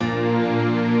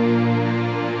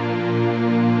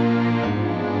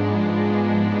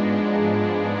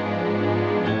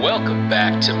Welcome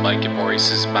back to Mike and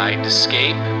Maurice's Mind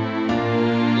Escape.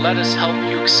 Let us help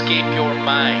you escape your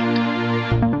mind.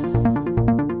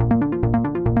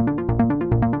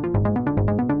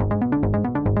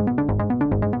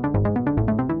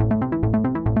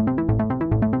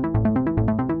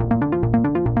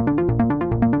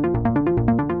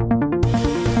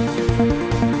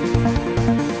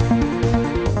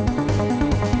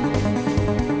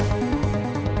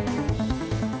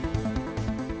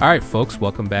 All right, folks,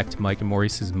 welcome back to Mike and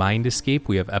Maurice's Mind Escape.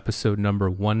 We have episode number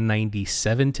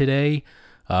 197 today.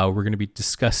 We're going to be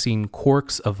discussing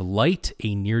Quirks of Light,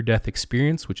 a near-death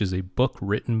experience, which is a book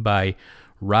written by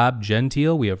Rob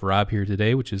Gentile. We have Rob here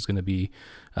today, which is going to be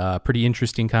a pretty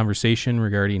interesting conversation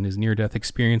regarding his near-death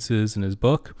experiences in his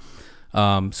book.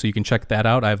 So you can check that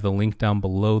out. I have the link down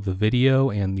below the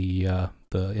video and the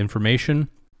information.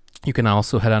 You can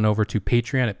also head on over to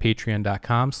Patreon at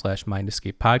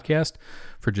patreon.com/mindescapepodcast.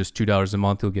 For just $2 a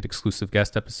month, you'll get exclusive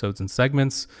guest episodes and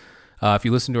segments. If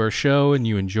you listen to our show and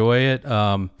you enjoy it,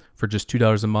 for just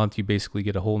 $2 a month, you basically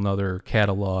get a whole nother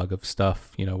catalog of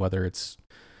stuff, you know, whether it's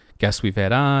guests we've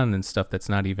had on and stuff that's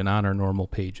not even on our normal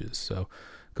pages. So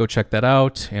go check that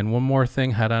out. And one more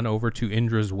thing, head on over to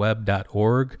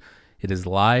indrasweb.org. It is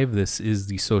live. This is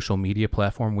the social media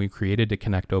platform we created to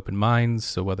connect open minds.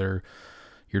 So whether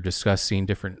you're discussing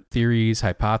different theories,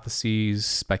 hypotheses,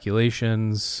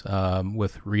 speculations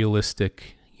with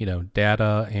realistic,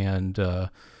 data and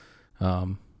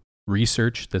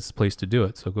research. That's the place to do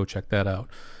it. So go check that out.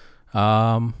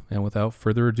 And without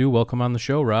further ado, welcome on the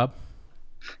show, Rob.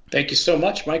 Thank you so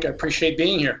much, Mike. I appreciate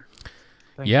being here.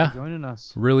 Thanks for joining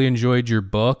us. Really enjoyed your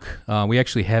book. We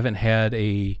actually haven't had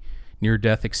a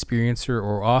near-death experiencer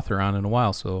or author on in a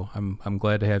while, so I'm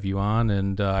glad to have you on.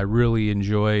 And I really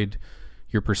enjoyed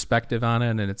your perspective on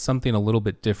it, and it's something a little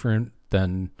bit different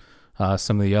than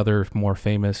some of the other more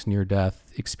famous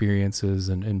near-death experiences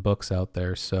and books out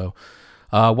there. So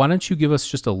why don't you give us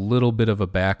just a little bit of a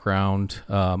background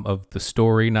of the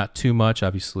story, not too much.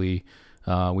 Obviously,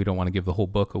 we don't want to give the whole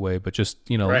book away, but just,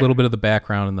 a little bit of the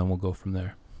background, and then we'll go from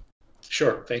there.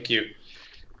 Sure. Thank you.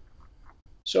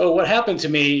 So what happened to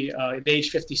me at age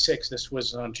 56, this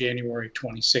was on January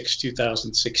 26,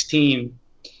 2016,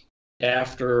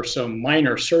 after some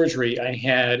minor surgery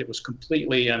it was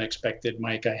completely unexpected,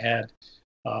 Mike.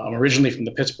 I'm originally from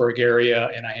the Pittsburgh area,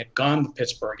 and I had gone to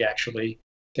Pittsburgh actually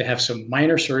to have some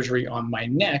minor surgery on my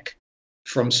neck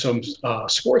from some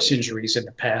sports injuries in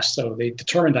the past. So they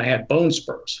determined I had bone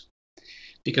spurs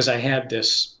because I had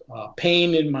this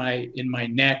pain in my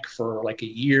neck for like a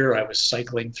year. I was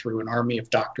cycling through an army of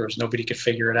doctors. Nobody could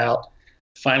figure it out.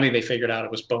 Finally, they figured out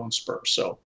it was bone spurs.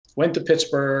 So went to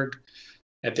Pittsburgh,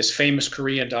 had this famous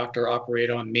Korean doctor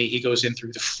operate on me. He goes in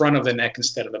through the front of the neck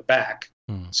instead of the back.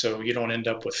 So you don't end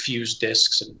up with fused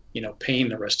discs and, pain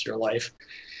the rest of your life.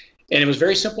 And it was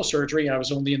very simple surgery. I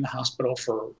was only in the hospital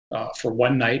for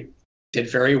one night,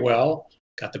 did very well,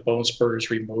 got the bone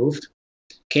spurs removed,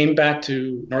 came back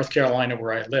to North Carolina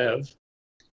where I live.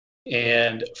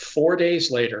 And 4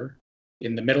 days later,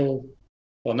 in the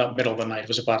not middle of the night, it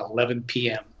was about 11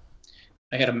 p.m.,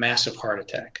 I had a massive heart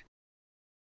attack.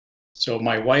 So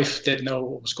my wife didn't know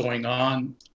what was going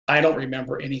on. I don't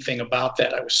remember anything about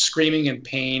that. I was screaming in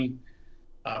pain.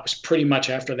 It was pretty much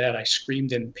after that I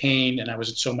screamed in pain, and I was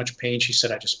in so much pain, she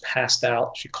said I just passed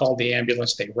out. She called the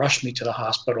ambulance. They rushed me to the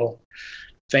hospital.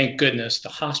 Thank goodness the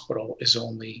hospital is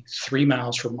only 3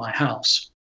 miles from my house,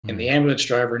 and the ambulance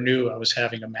driver knew I was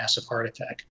having a massive heart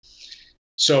attack.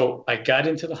 So I got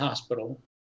into the hospital.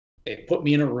 They put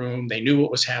me in a room. They knew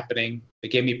what was happening. They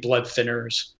gave me blood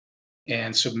thinners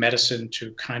and some medicine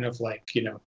to kind of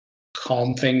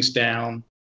calm things down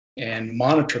and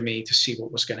monitor me to see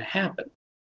what was going to happen.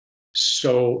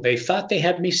 So they thought they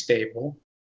had me stable.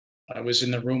 I was in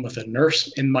the room with a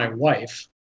nurse and my wife.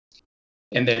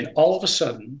 And then all of a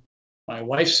sudden, my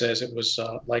wife says it was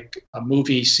like a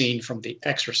movie scene from The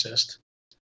Exorcist.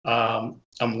 I'm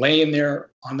laying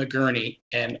there on the gurney,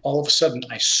 and all of a sudden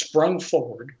I sprung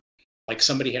forward like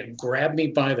somebody had grabbed me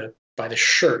by the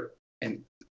shirt and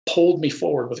pulled me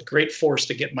forward with great force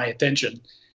to get my attention.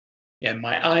 And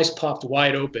my eyes popped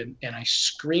wide open, and I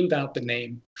screamed out the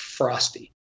name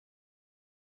Frosty.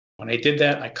 When I did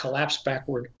that, I collapsed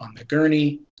backward on the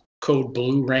gurney. Code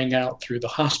blue rang out through the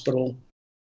hospital,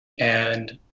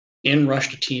 and in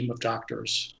rushed a team of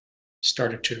doctors,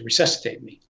 started to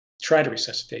try to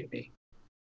resuscitate me.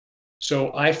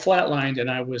 So I flatlined, and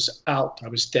I was out. I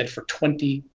was dead for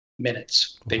 20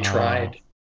 minutes. They tried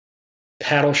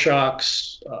paddle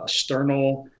shocks,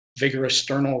 vigorous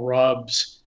sternal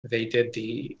rubs. They did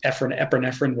the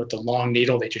epinephrine with the long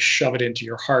needle. They just shove it into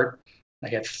your heart. I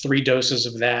had 3 doses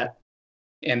of that.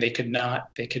 and they could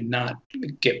not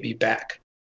get me back.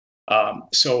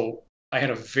 So I had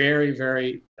a very,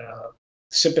 very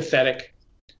sympathetic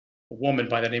woman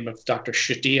by the name of Dr.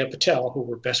 Shadia Patel, who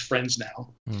we're best friends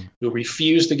now, who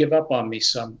refused to give up on me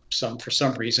for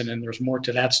some reason, and there's more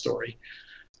to that story.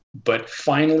 But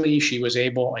finally, she was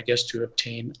able, I guess, to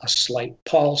obtain a slight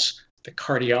pulse. The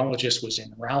cardiologist was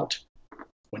en route.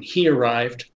 When he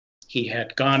arrived, he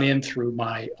had gone in through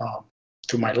my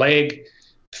leg,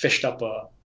 fished up a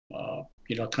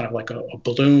kind of like a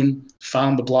balloon,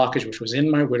 found the blockage, which was in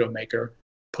my Widowmaker,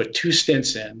 put 2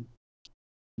 stents in,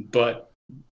 but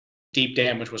deep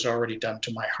damage was already done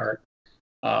to my heart.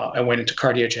 I went into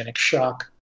cardiogenic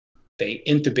shock. They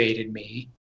intubated me,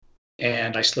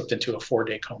 and I slipped into a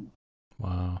 4-day coma.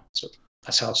 Wow. So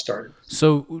that's how it started.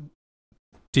 So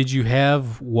did you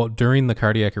have, during the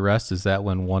cardiac arrest, is that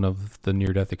when one of the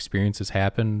near-death experiences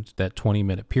happened, that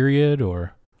 20-minute period,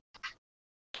 or?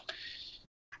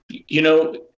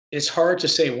 It's hard to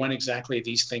say when exactly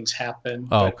these things happen.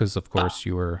 Oh, because of course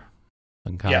you were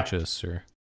unconscious. Yeah.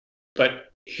 But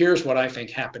here's what I think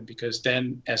happened, because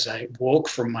then as I woke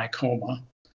from my coma,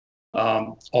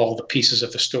 all the pieces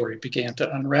of the story began to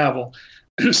unravel.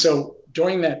 So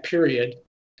during that period,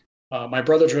 my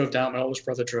oldest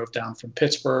brother drove down from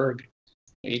Pittsburgh.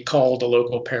 He called the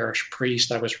local parish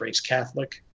priest. I was raised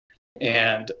Catholic.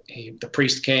 And the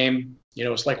priest came.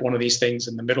 It's like one of these things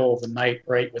in the middle of the night,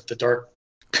 right, with the dark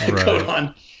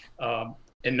coat on,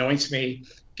 anoints me,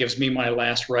 gives me my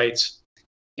last rites.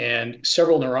 And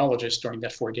several neurologists during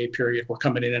that 4-day period were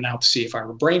coming in and out to see if I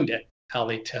were brain dead. How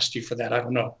they test you for that, I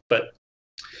don't know. But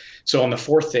so on the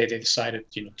 4th day, they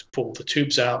decided, to pull the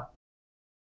tubes out.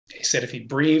 They said, if he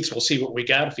breathes, we'll see what we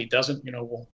got. If he doesn't,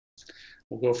 we'll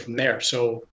go from there.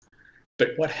 So, but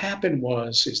what happened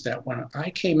is that when I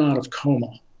came out of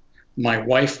coma, my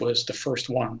wife was the first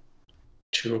one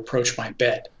to approach my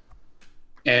bed.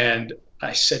 And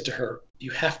I said to her,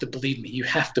 you have to believe me. You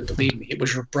have to believe me. It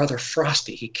was your brother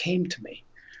Frosty. He came to me.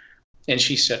 And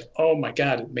she said, oh my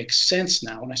God, it makes sense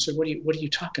now. And I said, what are you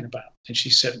talking about? And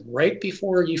she said, right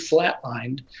before you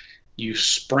flatlined, you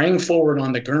sprang forward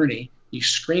on the gurney, you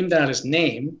screamed out his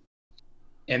name,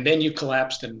 and then you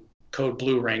collapsed and code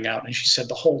blue rang out. And she said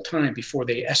the whole time before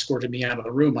they escorted me out of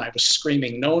the room, I was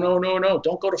screaming, no, no, no, no,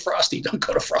 don't go to Frosty, don't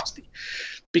go to Frosty.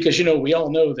 Because, we all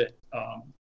know that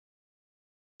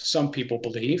some people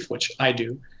believe, which I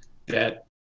do, that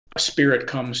a spirit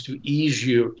comes to ease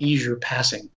your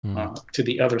passing to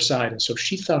the other side. And so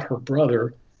she thought her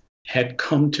brother had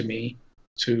come to me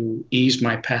to ease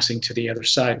my passing to the other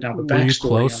side. Now, the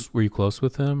backstory. Were you close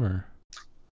with him, or?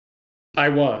 I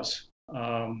was.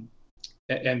 And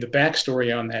the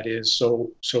backstory on that is,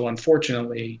 so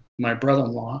unfortunately, my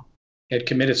brother-in-law had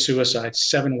committed suicide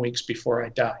 7 weeks before I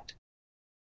died.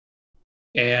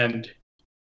 And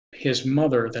his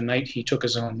mother, the night he took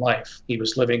his own life, he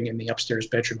was living in the upstairs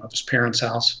bedroom of his parents'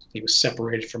 house. He was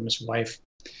separated from his wife.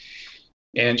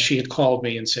 And she had called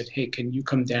me and said, hey, can you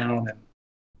come down and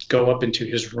go up into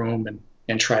his room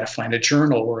and try to find a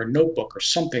journal or a notebook or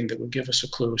something that would give us a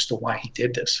clue as to why he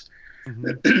did this.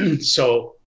 Mm-hmm.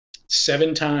 So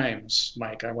 7 times,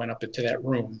 Mike, I went up into that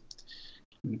room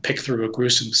and picked through a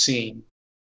gruesome scene.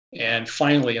 And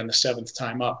finally, on the 7th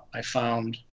time up, I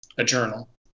found a journal,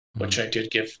 which I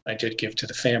did give to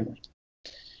the family.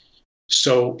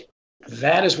 So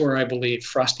that is where I believe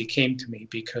Frosty came to me,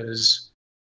 because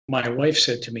my wife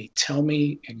said to me, tell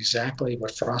me exactly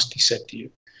what Frosty said to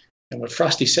you. And what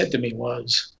Frosty said to me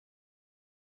was,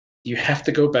 you have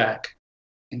to go back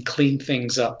and clean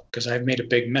things up, because I've made a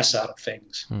big mess out of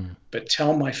things. But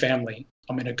tell my family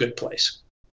I'm in a good place.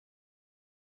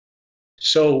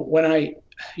 So when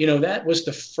that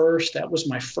was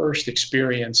my first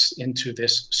experience into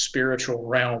this spiritual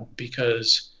realm,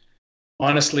 because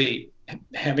honestly,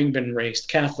 having been raised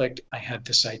Catholic, I had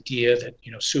this idea that,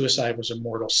 suicide was a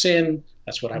mortal sin.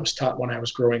 That's what I was taught when I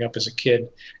was growing up as a kid.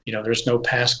 There's no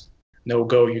pass, no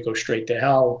go, you go straight to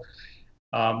hell.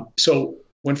 So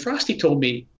when Frosty told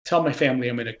me, tell my family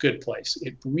I'm in a good place,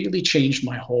 it really changed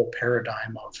my whole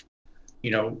paradigm of,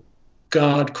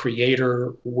 God,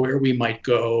 creator, where we might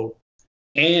go.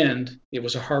 And it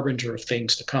was a harbinger of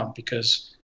things to come,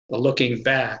 because looking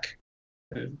back,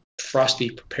 Frosty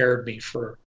prepared me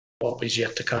for what was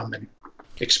yet to come and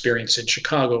experience in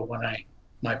Chicago when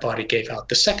my body gave out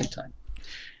the second time.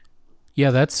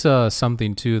 Yeah, that's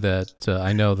something too that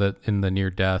I know that in the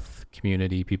near-death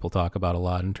community people talk about a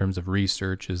lot in terms of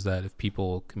research, is that if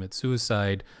people commit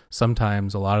suicide,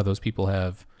 sometimes a lot of those people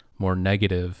have more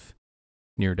negative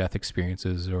near-death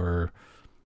experiences, or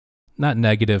not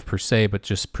negative per se, but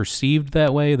just perceived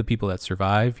that way, the people that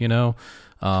survive,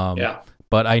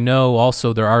 But I know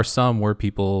also there are some where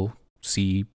people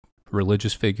see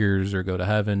religious figures or go to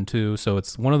heaven too. So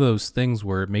it's one of those things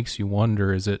where it makes you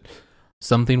wonder, is it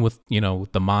something with,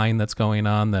 with the mind that's going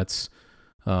on that's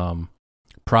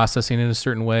processing in a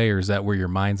certain way, or is that where your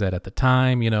mind's at the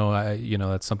time?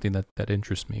 That's something that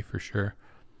interests me for sure.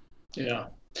 Yeah.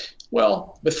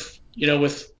 Well, with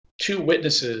two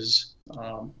witnesses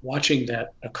watching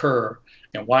that occur,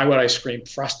 why would I scream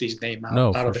Frosty's name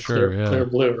out of the clear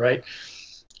blue, right?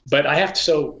 But I have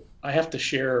to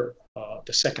share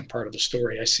the second part of the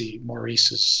story. I see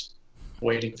Maurice is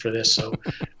waiting for this. So,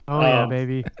 yeah,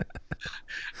 baby.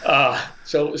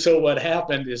 So what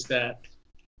happened is that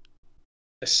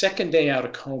the second day out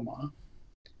of coma,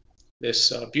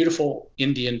 this beautiful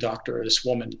Indian doctor, this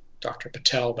woman, Dr.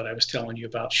 Patel, that I was telling you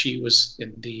about, she was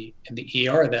in the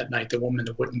ER that night. The woman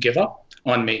that wouldn't give up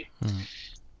on me,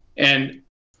 and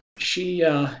she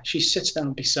sits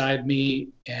down beside me,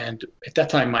 and at that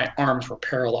time my arms were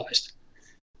paralyzed.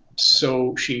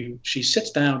 So she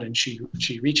sits down and she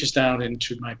reaches down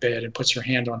into my bed and puts her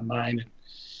hand on mine,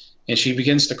 and she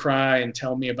begins to cry and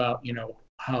tell me about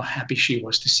how happy she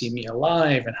was to see me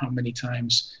alive and how many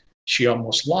times she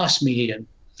almost lost me and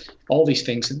all these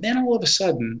things. And then all of a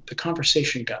sudden the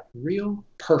conversation got real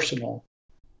personal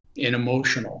and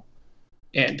emotional.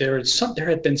 And there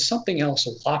had been something else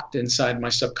locked inside my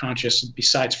subconscious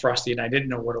besides Frosty, and I didn't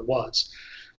know what it was.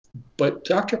 But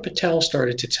Dr. Patel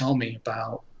started to tell me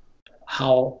about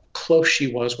how close she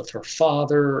was with her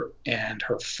father, and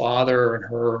her father and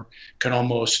her can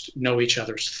almost know each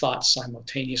other's thoughts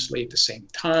simultaneously at the same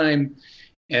time,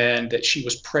 and that she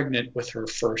was pregnant with her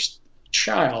first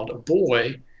child, a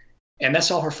boy, and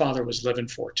that's all her father was living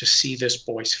for, to see this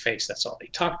boy's face. That's all they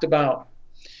talked about.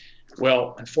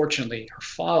 Well, unfortunately, her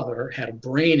father had a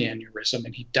brain aneurysm,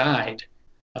 and he died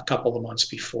a couple of months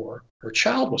before her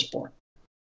child was born.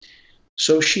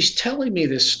 So she's telling me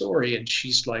this story, and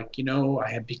she's like,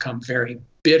 I have become very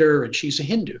bitter, and she's a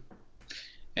Hindu.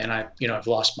 And I've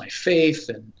lost my faith,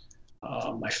 and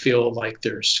I feel like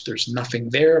there's nothing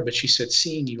there. But she said,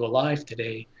 seeing you alive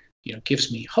today,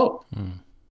 gives me hope.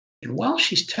 And while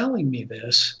she's telling me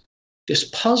this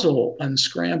puzzle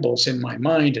unscrambles in my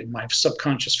mind, and my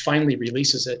subconscious finally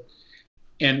releases it.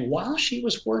 And while she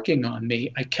was working on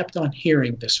me, I kept on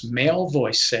hearing this male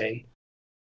voice say,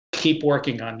 keep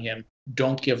working on him.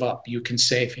 Don't give up. You can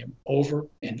save him, over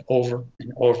and over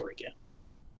and over again.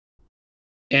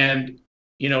 And,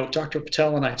 Dr.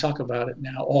 Patel and I talk about it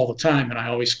now all the time. And I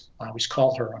always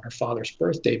call her on her father's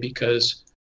birthday, because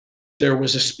there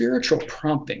was a spiritual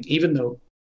prompting, even though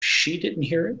she didn't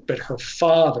hear it, but her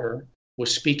father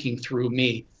was speaking through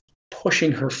me,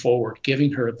 pushing her forward,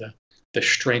 giving her the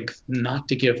strength not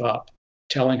to give up,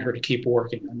 telling her to keep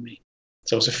working on me.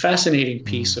 So it's a fascinating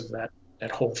piece of that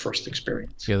whole first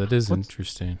experience. Yeah, that is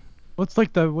interesting. What's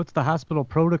the hospital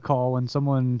protocol when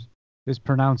someone is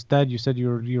pronounced dead? You said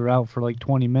you were out for like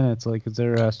 20 minutes. Like, is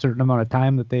there a certain amount of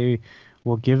time that they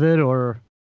will give it, or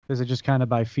is it just kind of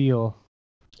by feel?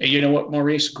 You know what,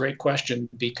 Maurice? Great question,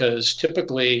 because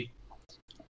typically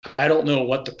I don't know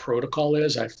what the protocol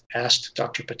is. I've asked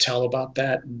Dr. Patel about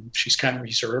that, and she's kind of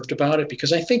reserved about it,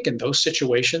 because I think in those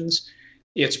situations,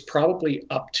 it's probably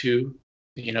up to,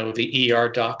 the ER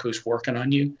doc who's working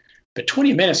on you. But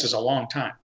 20 minutes is a long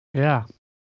time. Yeah.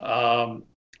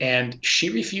 And she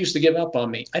refused to give up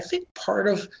on me. I think part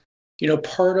of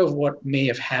what may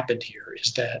have happened here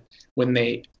is that when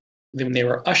they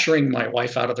were ushering my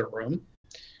wife out of the room,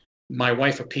 my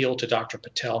wife appealed to Dr.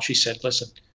 Patel. She said, listen,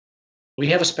 we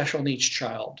have a special needs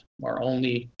child, our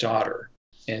only daughter,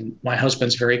 and my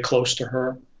husband's very close to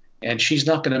her, and she's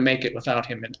not going to make it without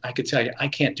him. And I could tell you, I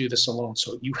can't do this alone,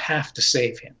 so you have to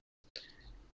save him.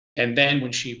 And then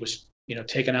when she was,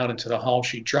 taken out into the hall,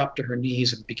 she dropped to her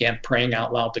knees and began praying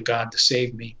out loud to God to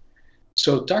save me.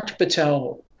 So Dr.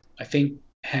 Patel, I think,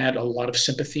 had a lot of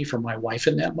sympathy for my wife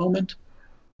in that moment.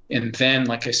 And then,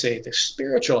 like I say, the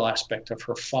spiritual aspect of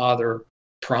her father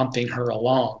prompting her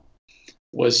along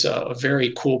was a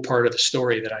very cool part of the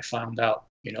story that I found out,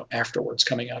 afterwards,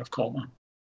 coming out of coma.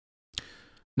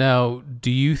 Now,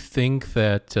 do you think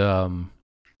that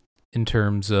in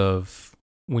terms of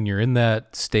when you're in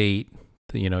that state,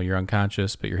 you're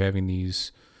unconscious, but you're having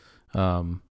these,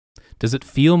 does it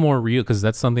feel more real? Because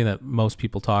that's something that most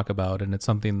people talk about, and it's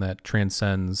something that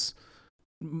transcends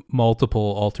multiple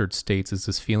altered states, is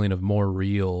this feeling of more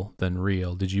real than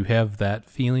real. Did you have that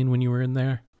feeling when you were in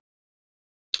there?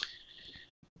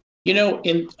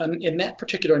 In that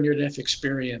particular near-death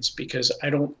experience, because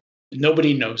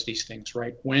nobody knows these things,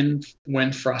 right? When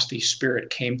Frosty's spirit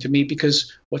came to me,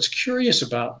 because what's curious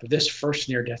about this first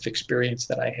near-death experience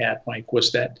that I had, Mike,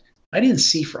 was that I didn't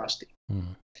see Frosty.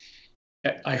 Hmm.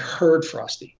 I heard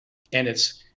Frosty, and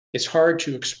it's hard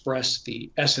to express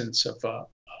the essence of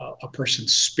a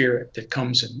person's spirit that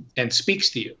comes and speaks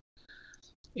to you,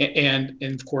 and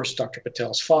of course Dr.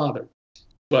 Patel's father.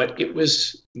 But it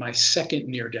was my second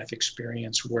near-death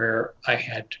experience where I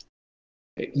had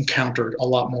encountered a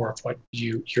lot more of what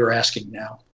you're asking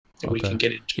now that we can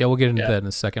get into. Yeah, we'll get into that in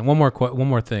a second. One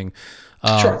more thing.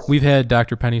 Sure. We've had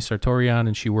Dr. Penny Sartori on,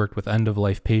 and she worked with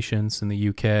end-of-life patients in the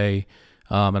UK.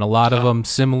 And a lot of them,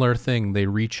 similar thing. They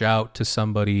reach out to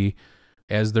somebody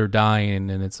as they're dying,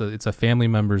 and it's a family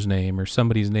member's name or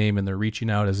somebody's name, and they're reaching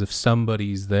out as if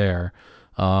somebody's there.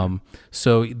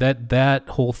 So that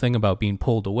whole thing about being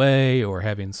pulled away or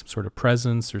having some sort of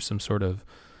presence or some sort of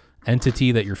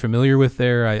entity that you're familiar with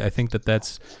there, I think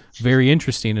that's very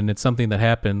interesting, and it's something that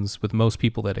happens with most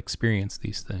people that experience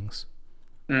these things.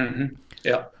 Mm-hmm.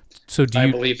 Yeah. So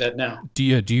I believe that now. Do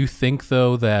you think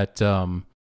though that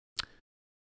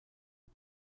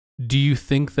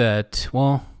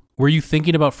well, were you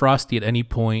thinking about Frosty at any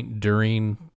point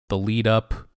during the lead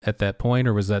up at that point,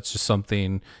 or was that just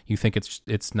something you think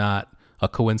it's not a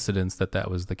coincidence that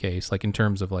was the case, like in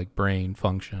terms of like brain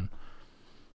function?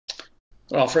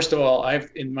 Well, first of all,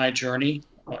 in my journey,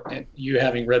 you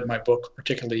having read my book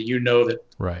particularly, you know that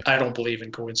right. I don't believe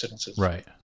in coincidences. Right.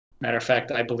 Matter of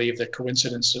fact, I believe that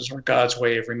coincidences are God's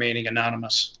way of remaining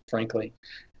anonymous, frankly,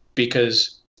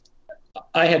 because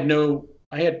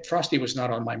Frosty was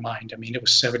not on my mind. I mean, it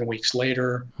was 7 weeks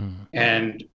later. Mm-hmm.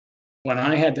 And when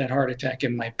I had that heart attack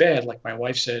in my bed, like my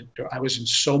wife said, I was in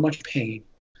so much pain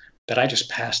that I just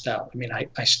passed out. I mean,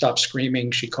 I stopped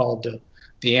screaming. She called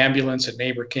the ambulance. A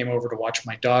neighbor came over to watch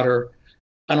my daughter.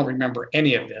 I don't remember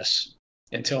any of this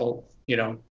until,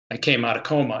 I came out of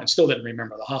coma and still didn't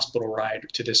remember the hospital ride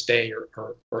to this day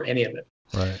or any of it.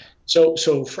 Right.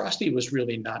 So Frosty was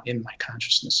really not in my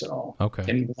consciousness at all. Okay.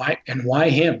 And why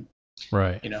him?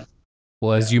 Right.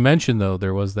 Well, as you mentioned though,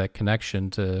 there was that connection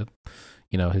to,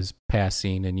 his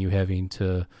passing and you having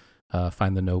to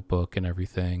find the notebook and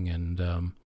everything. And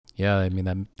I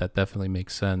mean, that definitely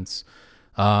makes sense.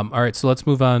 All right, so let's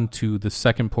move on to the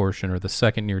second portion, or the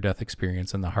second near-death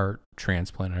experience, and the heart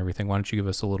transplant and everything. Why don't you give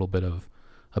us a little bit of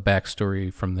a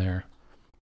backstory from there?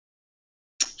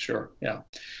 Sure. Yeah.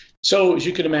 So as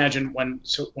you can imagine, when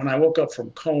I woke up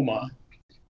from coma,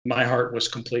 my heart was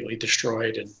completely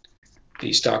destroyed, and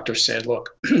these doctors said,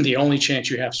 "Look, the only chance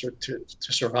you have to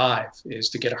survive is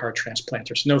to get a heart transplant.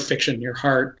 There's no fiction in your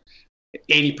heart.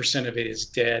 80% of it is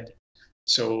dead."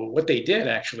 So what they did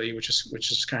actually, which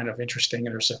is kind of interesting,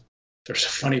 and there's a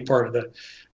funny part of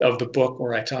the book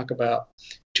where I talk about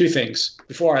two things.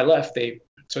 Before I left, they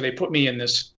put me in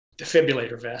this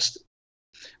defibrillator vest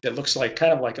that looks like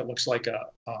a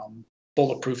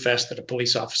bulletproof vest that a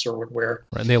police officer would wear.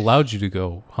 Right, and they allowed you to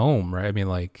go home, right? I mean,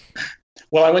 like.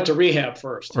 Well, I went to rehab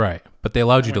first. Right, but they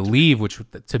allowed you to leave, which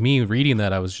to me, reading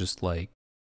that, I was just like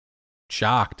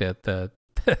shocked at that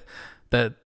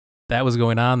was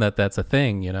going on, that's a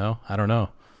thing, I don't know.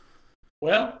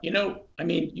 Well, I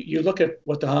mean, you look at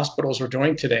what the hospitals are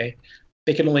doing today,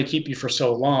 they can only keep you for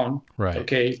so long. Right.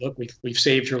 Okay, look, we've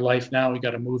saved your life now. We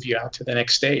got to move you out to the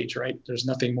next stage, right? There's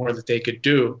nothing more that they could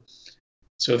do.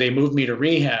 So they moved me to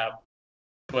rehab,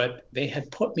 but they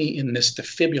had put me in this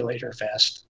defibrillator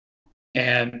vest.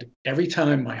 And every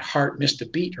time my heart missed a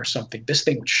beat or something, this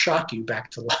thing would shock you back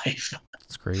to life.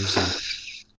 That's crazy.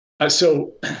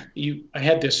 So I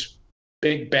had this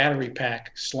big battery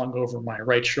pack slung over my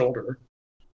right shoulder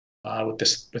with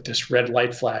this red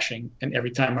light flashing, and every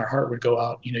time my heart would go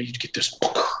out, you'd get this.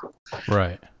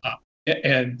 Right.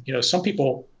 And some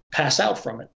people pass out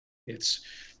from it.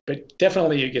 But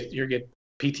definitely you get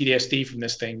PTSD from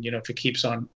this thing. If it keeps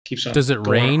on. Does it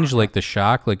range like the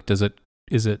shock? Like,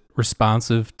 is it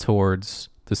responsive towards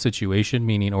the situation?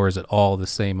 Meaning, or is it all the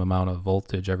same amount of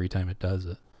voltage every time it does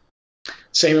it?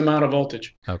 Same amount of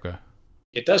voltage. Okay.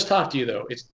 It does talk to you though.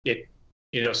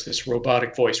 It's this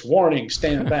robotic voice. Warning,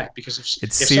 stand back, because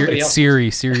if somebody else,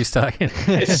 Siri's talking.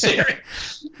 It's Siri.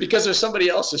 Because if somebody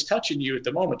else is touching you at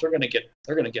the moment, they're gonna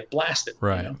get blasted.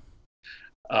 Right.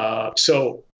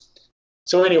 So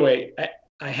anyway,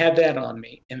 I had that on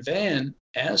me, and then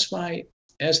as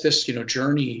this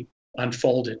journey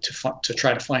unfolded to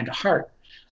try to find a heart.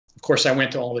 Of course, I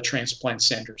went to all the transplant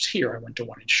centers here. I went to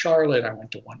one in Charlotte. I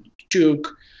went to one in Duke.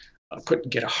 I couldn't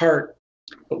get a heart.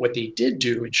 But what they did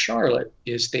do in Charlotte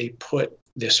is they put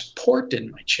this port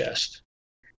in my chest,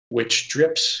 which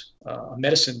drips a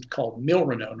medicine called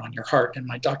milrinone on your heart. And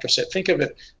my doctor said, think of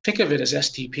it as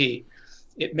STP.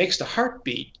 It makes the heart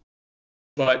beat,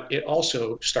 but it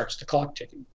also starts the clock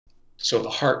ticking. So the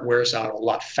heart wears out a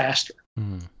lot faster.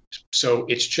 Mm. So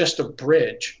it's just a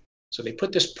bridge So they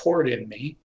put this port in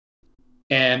me,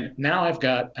 and now I've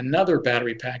got another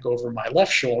battery pack over my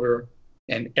left shoulder.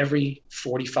 And every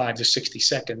 45 to 60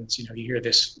 seconds, you hear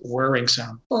this whirring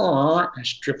sound,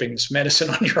 it's dripping this medicine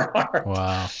on your arm.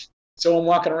 Wow. So I'm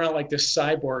walking around like this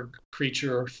cyborg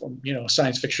creature from, a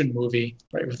science fiction movie,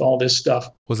 right, with all this stuff.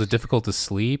 Was it difficult to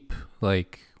sleep,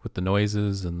 like with the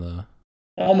noises and the...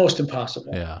 Almost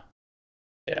impossible. Yeah.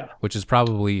 Yeah. Which is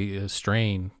probably a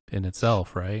strain in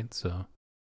itself, right? So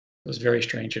it was very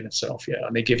strange in itself, yeah.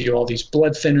 And they give you all these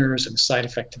blood thinners, and the side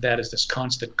effect to that is this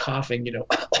constant coughing,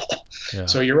 Yeah.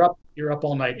 So you're up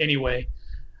all night anyway.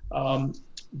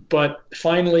 But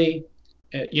finally,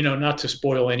 not to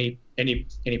spoil any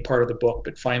part of the book,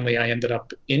 but finally I ended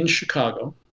up in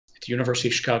Chicago at the University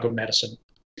of Chicago Medicine.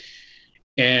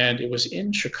 And it was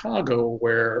in Chicago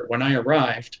where, when I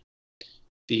arrived,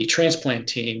 the transplant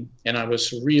team, and I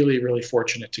was really, really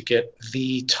fortunate to get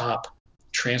the top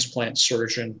transplant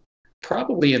surgeon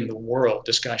probably in the world.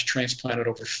 This guy's transplanted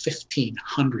over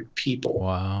 1,500 people.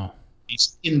 Wow.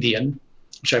 He's Indian,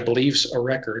 which I believe is a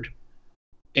record.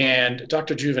 And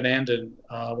Dr. Juvanandan,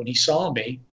 when he saw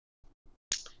me,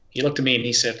 he looked at me and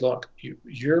he said, look,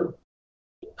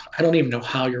 I don't even know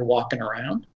how you're walking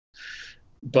around.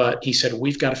 But he said,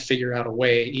 we've got to figure out a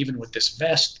way, even with this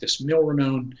vest, this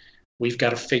Milrinone, we've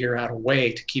got to figure out a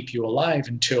way to keep you alive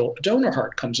until a donor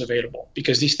heart comes available.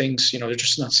 Because these things, they're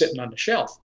just not sitting on the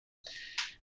shelf.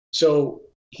 So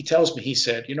he tells me, he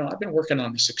said, I've been working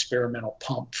on this experimental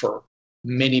pump for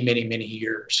many, many, many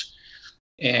years.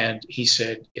 And he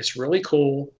said, it's really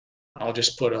cool. I'll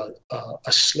just put a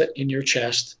slit in your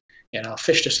chest, and I'll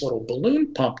fish this little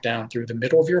balloon pump down through the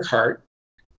middle of your heart.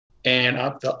 And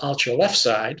out your left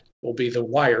side will be the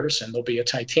wires, and there'll be a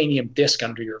titanium disc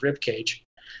under your rib cage.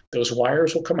 Those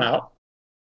wires will come out,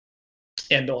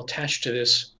 and they'll attach to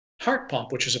this heart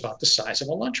pump, which is about the size of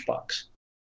a lunchbox.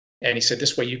 And he said,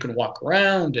 this way you can walk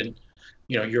around, and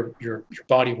your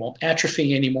body won't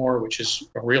atrophy anymore, which is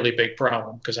a really big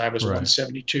problem, because I was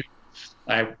 172.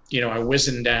 I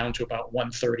wizened down to about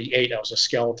 138. I was a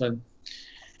skeleton.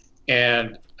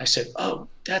 And I said, oh,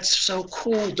 that's so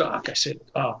cool, Doc. I said,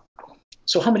 oh,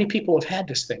 so how many people have had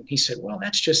this thing? He said, well,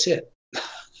 that's just it.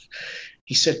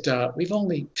 He said, we've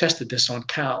only tested this on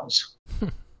cows.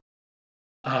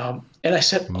 And I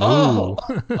said, oh.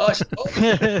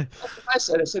 I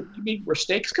said, you mean where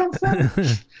steaks come from?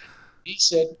 He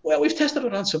said, well, we've tested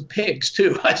it on some pigs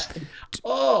too. I said,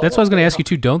 oh. That's what I was going to ask you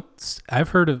too. I've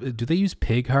heard of, do they use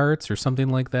pig hearts or something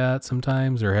like that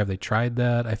sometimes, or have they tried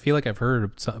that? I feel like I've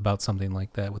heard about something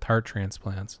like that with heart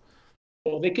transplants.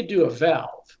 Well, they could do a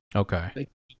valve. Okay.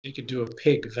 They could do a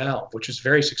pig valve, which is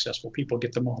very successful. People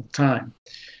get them all the time.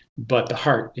 But the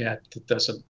heart, yeah,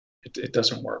 it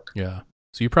doesn't work. Yeah.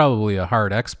 So you're probably a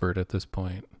heart expert at this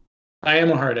point. I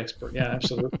am a heart expert. Yeah,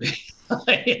 absolutely.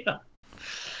 Yeah.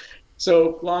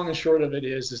 So long and short of it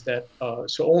is that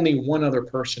so only one other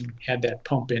person had that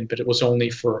pump in, but it was only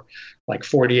for like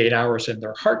 48 hours, and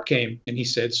their heart came. And he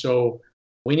said, so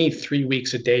we need 3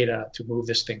 weeks of data to move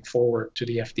this thing forward to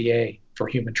the FDA for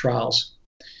human trials.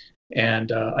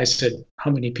 And I said,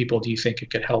 how many people do you think it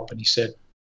could help? And he said,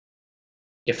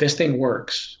 if this thing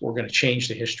works, we're going to change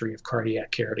the history of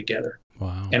cardiac care together.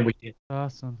 Wow. And we did.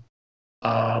 Awesome.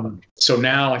 So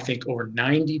now I think over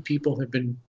 90 people have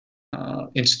been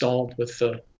installed with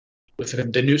the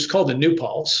new, it's called the New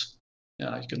Pulse.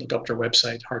 You can look up their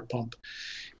website, Heart Pump.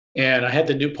 And I had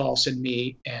the New Pulse in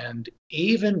me, and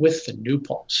even with the New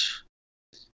Pulse,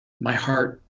 my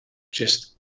heart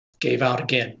just gave out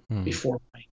again before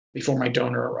my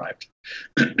donor arrived.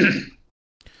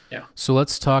 Yeah. So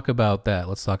let's talk about that.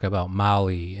 Let's talk about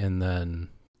Molly, and then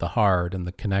the heart and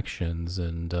the connections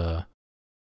and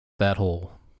that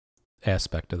whole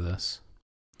aspect of this.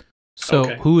 So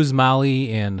Who is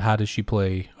Molly, and how does she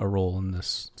play a role in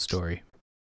this story?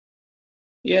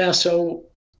 Yeah, so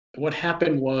what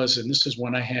happened was, and this is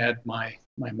when I had my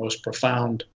most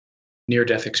profound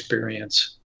near-death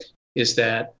experience, is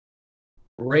that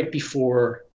right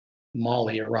before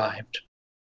Molly arrived,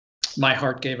 my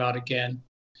heart gave out again.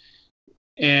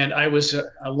 And I was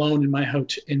alone in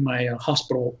my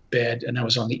hospital bed, and I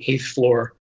was on the 8th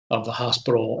floor of the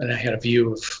hospital, and I had a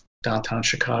view of downtown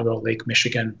Chicago, Lake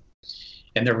Michigan.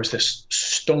 And there was this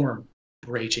storm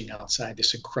raging outside,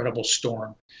 this incredible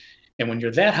storm. And when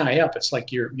you're that high up, it's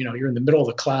like you're in the middle of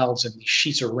the clouds, and these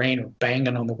sheets of rain are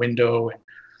banging on the window.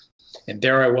 And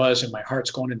there I was, and my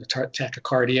heart's going into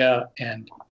tachycardia.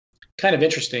 And kind of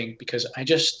interesting, because I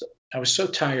was so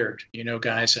tired,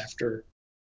 guys, after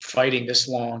fighting this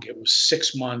long. It was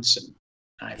 6 months, and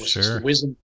I was just a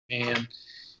whizzing man.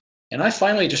 And I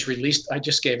finally just released, I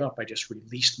just gave up. I just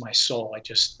released my soul. I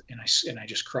just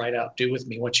cried out, do with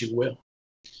me what you will.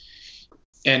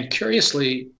 And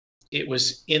curiously, it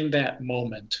was in that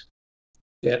moment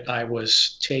that I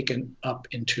was taken up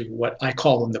into what I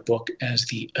call in the book as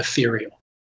the ethereal.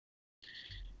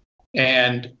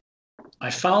 And I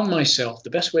found myself, the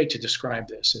best way to describe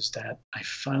this is that I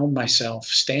found myself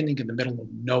standing in the middle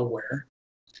of nowhere.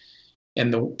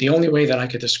 And the only way that I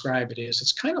could describe it is,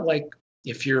 it's kind of like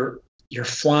if you're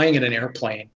flying in an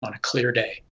airplane on a clear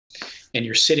day and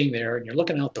you're sitting there and you're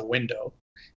looking out the window,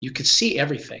 you could see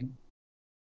everything,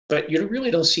 but you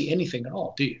really don't see anything at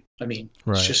all, do you? I mean,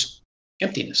 It's just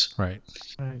emptiness. Right.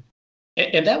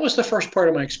 And that was the first part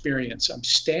of my experience. I'm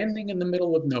standing in the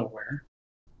middle of nowhere.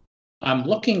 I'm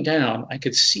looking down. I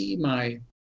could see my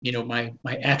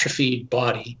atrophied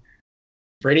body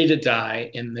ready to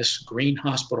die in this green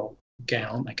hospital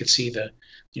gown. I could see the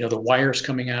wires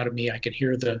coming out of me. I could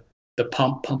hear the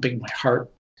pump pumping my heart.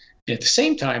 And at the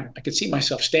same time, I could see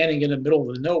myself standing in the middle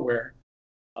of the nowhere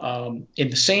in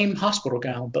the same hospital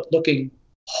gown, but looking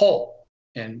whole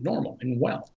and normal and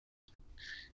well.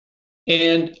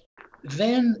 And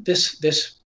then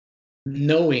this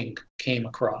knowing came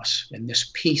across, and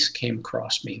this peace came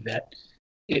across me, that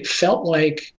it felt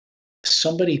like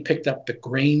somebody picked up the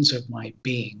grains of my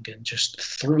being and just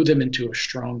threw them into a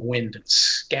strong wind and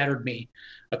scattered me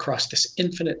across this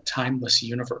infinite, timeless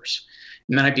universe.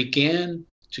 And then I began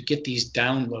to get these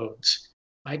downloads.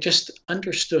 I just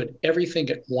understood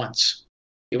everything at once.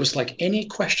 It was like any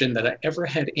question that I ever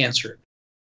had answered,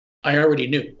 I already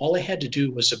knew. All I had to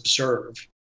do was observe,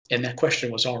 and that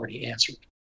question was already answered.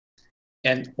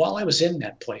 And while I was in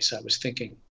that place, I was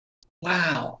thinking,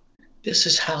 wow, this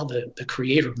is how the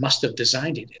creator must have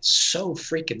designed it. It's so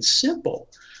freaking simple.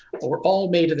 We're all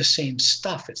made of the same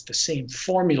stuff. It's the same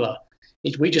formula.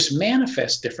 We just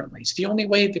manifest differently. It's the only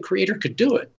way the creator could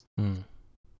do it.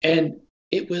 And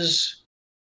it was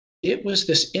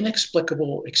this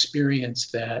inexplicable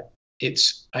experience that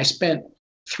I spent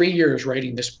 3 years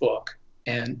writing this book,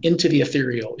 and Into the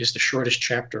Ethereal is the shortest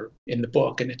chapter in the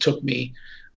book. And it took me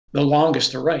the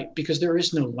longest to write because there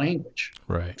is no language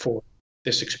for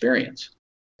this experience.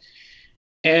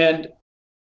 And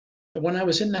when I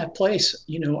was in that place,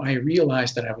 I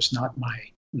realized that I was not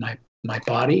my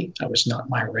body. I was not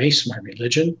my race, my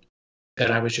religion, that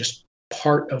I was just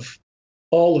part of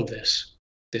all of this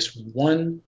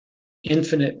one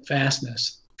infinite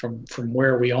vastness from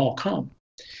where we all come.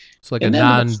 It's like a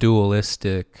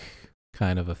non-dualistic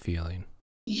kind of a feeling.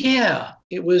 Yeah,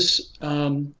 it was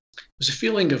a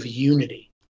feeling of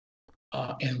unity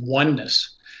and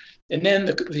oneness. And then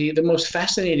the most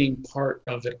fascinating part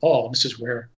of it all, this is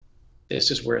where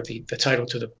the title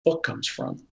to the book comes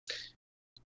from.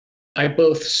 I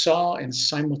both saw and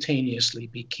simultaneously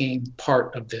became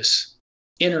part of this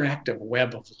interactive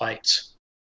web of lights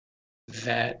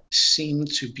that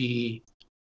seemed to be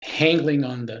hanging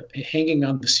on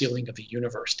the ceiling of the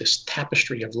universe, this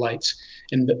tapestry of lights.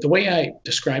 And the way I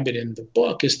describe it in the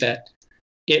book is that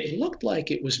it looked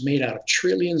like it was made out of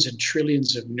trillions and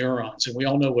trillions of neurons. And we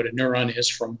all know what a neuron is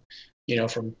from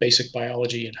basic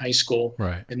biology in high school.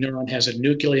 Right. A neuron has a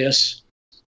nucleus,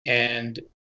 and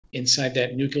inside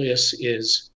that nucleus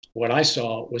is what I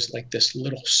saw was like this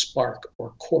little spark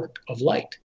or quark of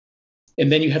light. And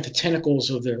then you have the tentacles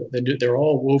of they're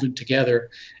all woven together,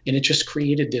 and it just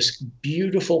created this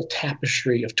beautiful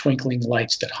tapestry of twinkling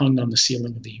lights that hung on the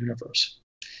ceiling of the universe.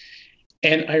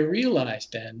 And I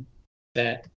realized then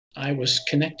that I was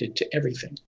connected to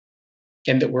everything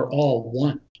and that we're all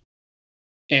one.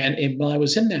 And while I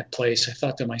was in that place, I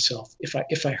thought to myself,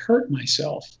 if I hurt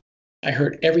myself, I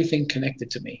hurt everything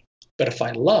connected to me. But if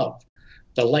I love,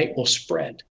 the light will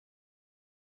spread.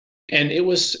 And it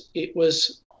was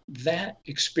that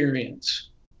experience,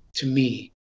 to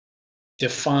me,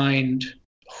 defined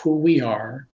who we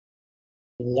are,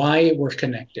 why we're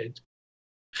connected,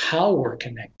 how we're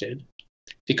connected,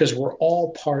 because we're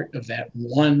all part of that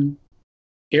one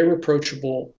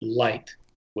irreproachable light,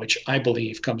 which I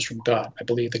believe comes from God. I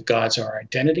believe that God's our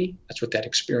identity. That's what that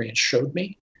experience showed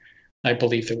me. I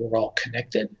believe that we're all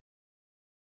connected.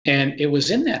 And it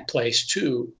was in that place,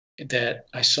 too, that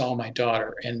I saw my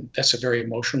daughter. And that's a very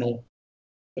emotional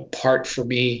part for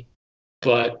me.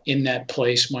 But in that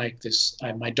place, Mike,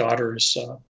 my daughter is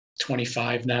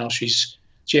 25 now. She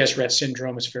has Rett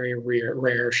syndrome. It's very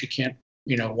rare. She can't,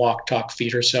 walk, talk,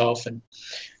 feed herself. And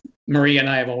Marie and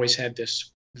I have always had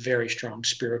this very strong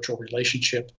spiritual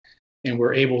relationship, and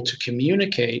we're able to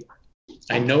communicate.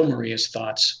 I know Maria's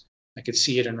thoughts. I could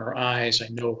see it in her eyes. I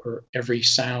know her every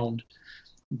sound.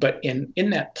 But in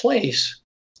that place,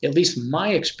 at least my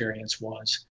experience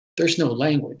was there's no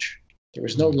language. There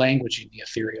was no language in the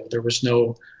ethereal. There was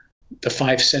no, the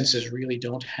five senses really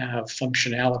don't have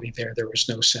functionality there. There was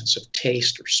no sense of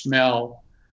taste or smell.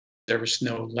 There was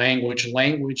no language.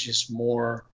 Language is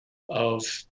more of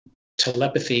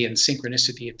telepathy and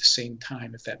synchronicity at the same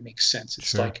time, if that makes sense.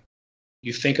 It's Sure. like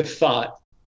you think a thought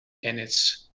and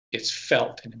it's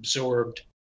felt and absorbed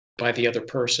by the other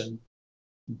person,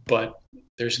 but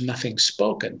there's nothing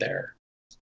spoken there.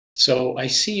 So I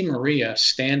see Maria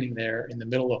standing there in the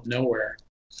middle of nowhere,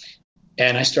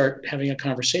 and I start having a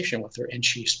conversation with her, and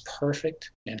she's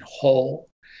perfect and whole,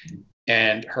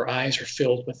 and her eyes are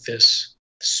filled with this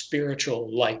spiritual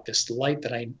light, this light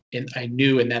that I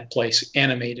knew in that place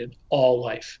animated all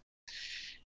life.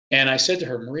 And I said to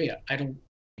her, Maria,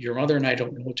 your mother and I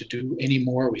don't know what to do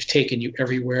anymore. We've taken you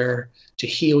everywhere to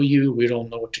heal you. We don't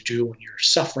know what to do when you're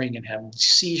suffering and having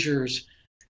seizures.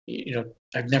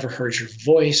 I've never heard your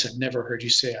voice. I've never heard you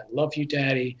say, I love you,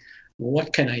 Daddy.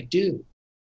 What can I do?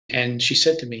 And she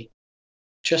said to me,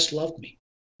 just love me.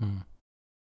 Mm.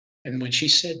 And when she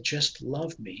said, just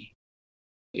love me,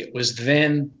 it was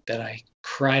then that I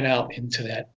cried out into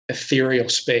that ethereal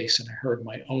space, and I heard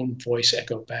my own voice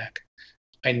echo back,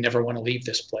 I never want to leave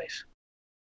this place.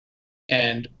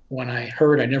 And when I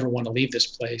heard I never want to leave this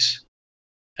place,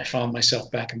 I found myself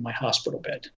back in my hospital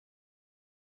bed.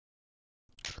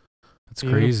 That's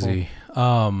crazy.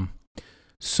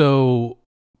 So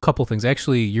a couple things.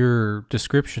 Actually, your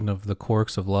description of the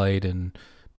quarks of light and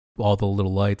all the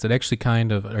little lights, it actually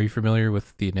are you familiar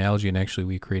with the analogy? And actually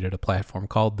we created a platform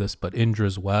called this, but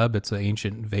Indra's Web. It's an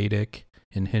ancient Vedic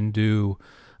and Hindu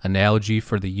analogy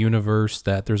for the universe,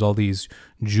 that there's all these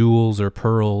jewels or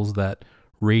pearls that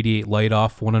radiate light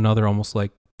off one another, almost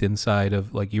like the inside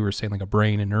of, like you were saying, like a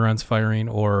brain and neurons firing,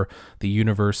 or the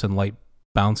universe and light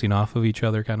bouncing off of each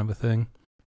other, kind of a thing.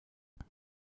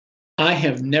 I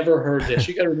have never heard this.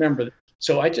 You got to remember.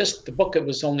 So the book, it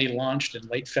was only launched in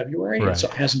late February, right. And so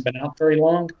it hasn't been out very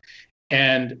long.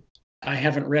 And I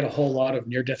haven't read a whole lot of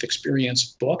near-death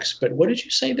experience books, but what did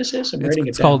you say this is? I'm writing it down.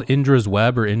 It's called Indra's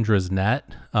Web or Indra's Net.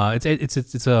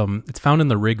 It's found in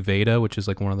the Rig Veda, which is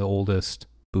like one of the oldest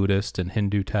Buddhist and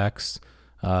Hindu texts.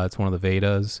 It's one of the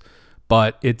Vedas,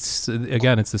 but it's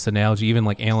this analogy. Even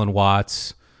like Alan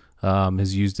Watts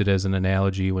has used it as an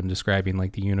analogy when describing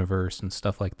like the universe and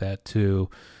stuff like that too.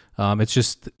 It's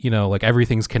just, like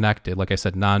everything's connected. Like I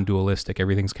said, non-dualistic,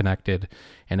 everything's connected,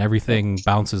 and everything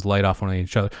bounces light off one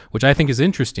each other, which I think is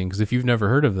interesting, because if you've never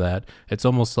heard of that, it's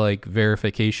almost like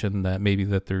verification that maybe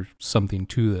that there's something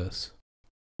to this.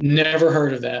 Never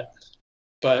heard of that,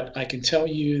 but I can tell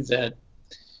you that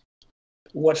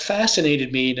what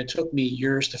fascinated me, and it took me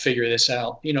years to figure this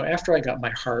out, after I got my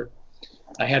heart,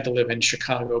 I had to live in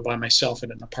Chicago by myself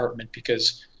in an apartment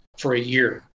for a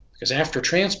year, because after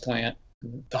transplant,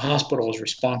 the hospital is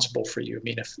responsible for you. I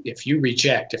mean, if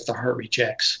the heart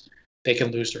rejects, they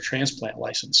can lose their transplant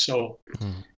license. So,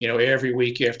 every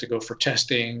week you have to go for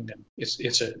testing, and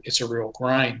it's a real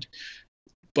grind.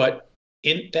 But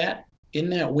in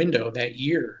that window, that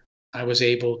year, I was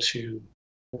able to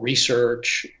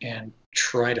research and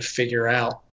try to figure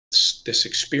out this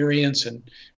experience and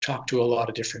talk to a lot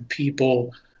of different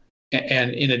people.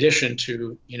 And in addition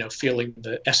to, feeling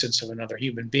the essence of another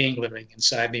human being living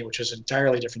inside me, which is an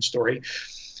entirely different story.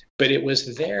 But it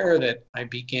was there that I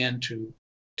began to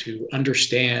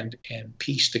understand and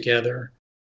piece together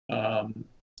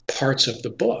parts of the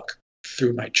book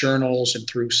through my journals and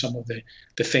through some of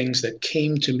the things that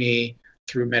came to me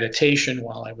through meditation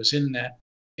while I was in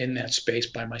that space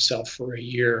by myself for a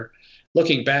year.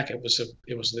 Looking back, it was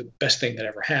the best thing that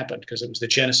ever happened, because it was the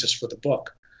genesis for the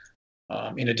book.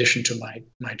 In addition to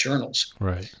my journals.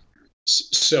 Right.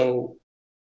 So,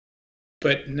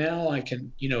 but now I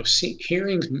can,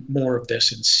 hearing more of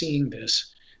this and seeing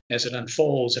this as it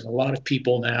unfolds, and a lot of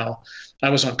people now, I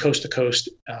was on Coast to Coast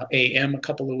AM a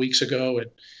couple of weeks ago,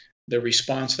 and the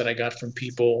response that I got from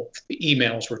people, the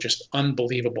emails were just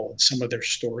unbelievable in some of their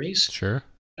stories. Sure.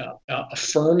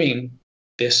 Affirming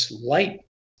this light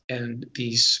and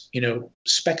these,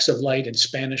 specks of light in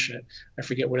Spanish. I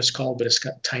forget what it's called, but it's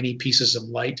got tiny pieces of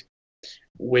light,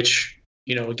 which,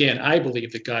 again, I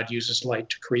believe that God uses light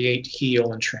to create,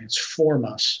 heal, and transform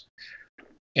us.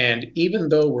 And even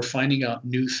though we're finding out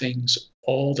new things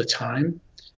all the time,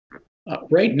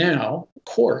 right now,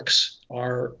 quarks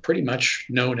are pretty much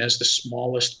known as the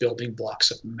smallest building blocks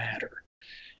of matter.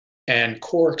 And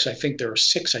quarks, I think there are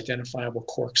 6 identifiable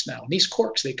quarks now. And these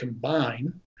quarks, they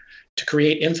combine to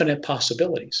create infinite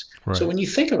possibilities. Right. So when you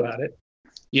think about it,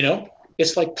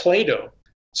 it's like Play-Doh.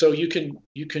 So you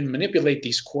can manipulate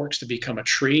these quarks to become a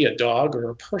tree, a dog, or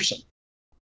a person.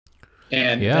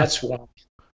 And that's why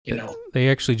They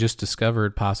actually just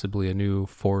discovered possibly a new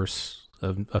force,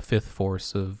 a fifth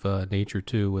force of nature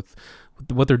too, with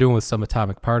what they're doing with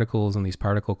subatomic particles and these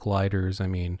particle colliders. I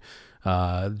mean,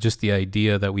 just the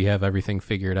idea that we have everything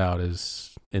figured out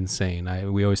is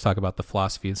insane. We always talk about the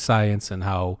philosophy of science and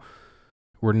how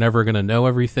we're never going to know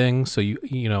everything. So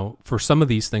you know, for some of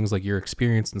these things like your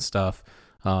experience and stuff,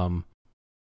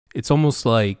 it's almost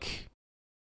like,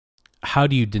 how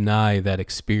do you deny that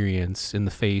experience in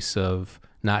the face of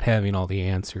not having all the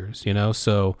answers, you know?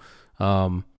 So,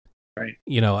 right.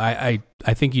 You know, I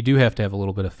think you do have to have a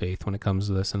little bit of faith when it comes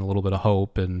to this and a little bit of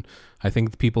hope. And I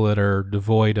think the people that are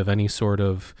devoid of any sort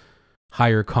of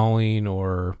higher calling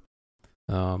or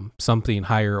something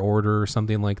higher order or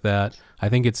something like that, I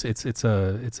think it's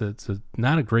a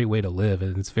not a great way to live,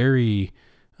 and it's very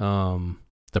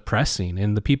depressing.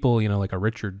 And the people, you know, like a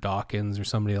Richard Dawkins or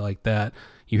somebody like that,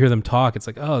 you hear them talk, it's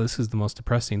like, oh, this is the most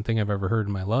depressing thing I've ever heard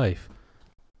in my life.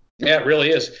 Yeah, it really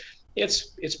is.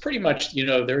 It's pretty much, you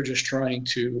know, they're just trying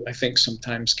to, I think,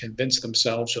 sometimes convince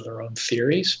themselves of their own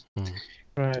theories. Mm.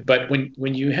 Right. But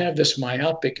when you have this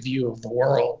myopic view of the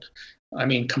world, I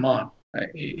mean, come on.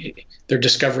 They're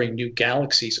discovering new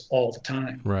galaxies all the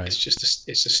time. Right.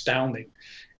 It's astounding.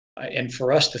 And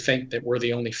for us to think that we're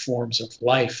the only forms of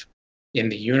life in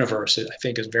the universe, I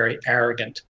think is very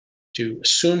arrogant to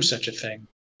assume such a thing.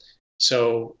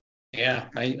 So, yeah,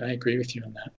 I agree with you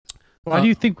on that. Why do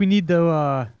you think we need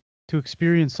to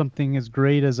experience something as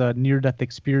great as a near-death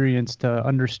experience to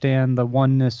understand the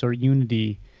oneness or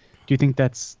unity? Do you think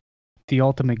that's the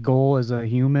ultimate goal as a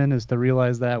human, is to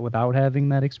realize that without having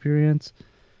that experience?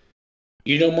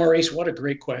 You know, Maurice, what a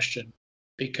great question,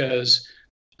 because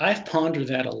I've pondered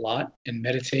that a lot and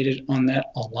meditated on that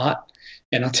a lot.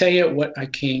 And I'll tell you what I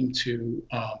came to,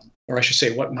 or I should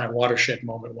say what my watershed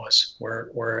moment was,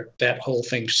 where that whole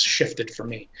thing shifted for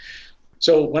me.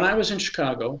 So when I was in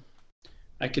Chicago,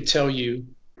 I could tell you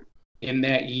in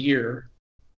that year,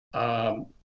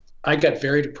 I got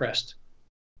very depressed.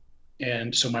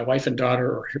 And so my wife and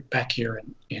daughter are back here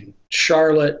in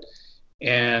Charlotte,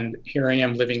 and here I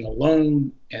am living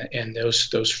alone. And those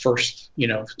first,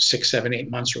 6, 7, 8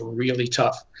 months were really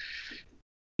tough.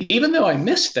 Even though I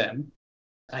missed them,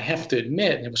 I have to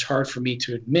admit, and it was hard for me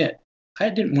to admit, I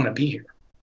didn't want to be here.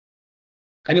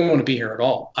 I didn't want to be here at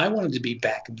all. I wanted to be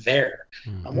back there.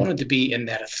 Mm-hmm. I wanted to be in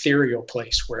that ethereal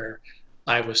place where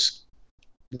I was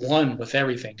one with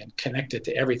everything and connected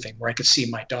to everything, where I could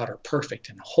see my daughter perfect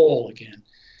and whole again.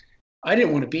 I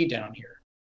didn't want to be down here.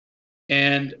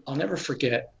 And I'll never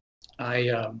forget,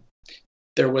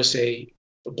 there was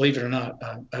believe it or not,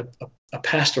 a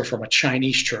pastor from a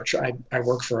Chinese church. I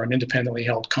work for an independently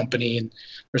held company, and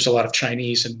there's a lot of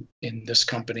Chinese in this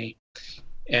company.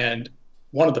 And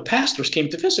one of the pastors came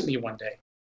to visit me one day.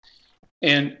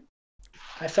 And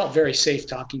I felt very safe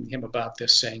talking to him about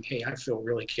this, saying, hey, I feel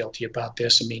really guilty about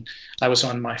this. I mean, I was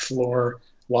on my floor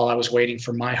while I was waiting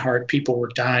for my heart. People were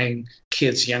dying,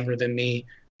 kids younger than me.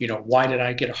 Why did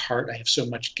I get a heart? I have so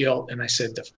much guilt. And I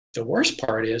said, the worst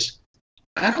part is,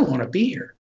 I don't want to be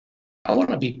here. I want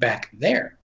to be back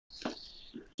there.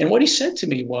 And what he said to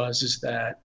me is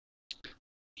that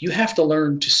you have to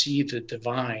learn to see the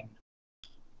divine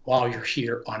while you're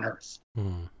here on earth.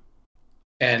 Mm.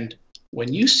 And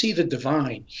when you see the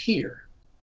divine here,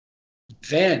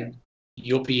 then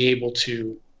you'll be able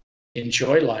to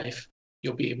enjoy life.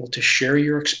 You'll be able to share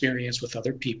your experience with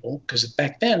other people. Because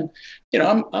back then,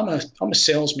 I'm a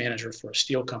sales manager for a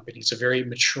steel company. It's a very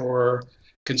mature,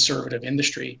 conservative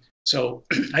industry. So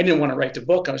I didn't want to write the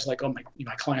book. I was like, oh,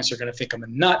 my clients are going to think I'm a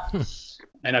nut,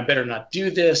 and I better not do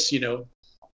this,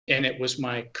 And it was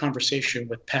my conversation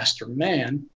with Pastor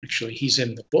Mann, actually he's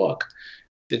in the book,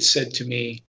 that said to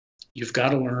me, you've got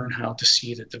to learn how to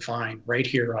see the divine right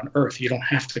here on earth. You don't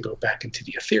have to go back into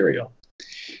the ethereal.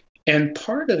 And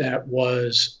part of that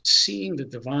was seeing the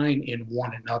divine in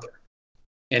one another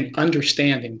and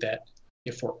understanding that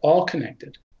if we're all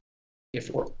connected, if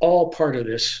we're all part of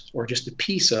this, or just a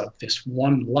piece of this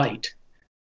one light,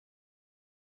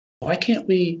 why can't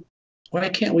we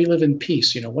live in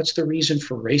peace? What's the reason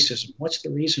for racism? What's the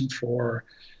reason for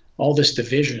all this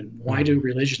division? Why do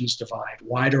religions divide?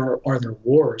 Why are there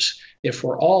wars? If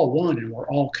we're all one and we're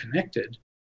all connected,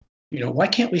 why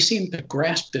can't we seem to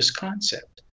grasp this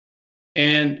concept?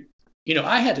 And,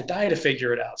 I had to die to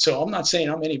figure it out. So I'm not saying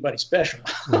I'm anybody special.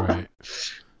 Right.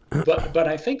 But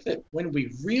I think that when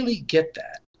we really get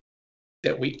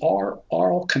that we are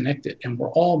all connected and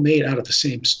we're all made out of the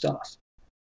same stuff.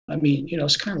 I mean,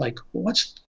 it's kind of like,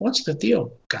 what's the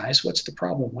deal, guys? What's the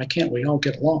problem? Why can't we all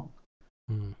get along?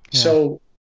 Mm, yeah. So,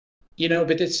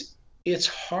 but it's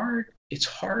hard. It's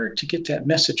hard to get that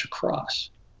message across.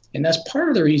 And that's part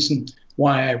of the reason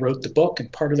why I wrote the book,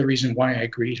 and part of the reason why I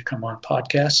agree to come on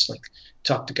podcasts, like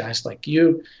talk to guys like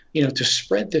you, to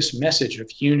spread this message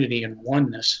of unity and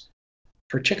oneness.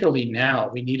 Particularly now,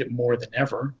 we need it more than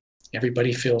ever.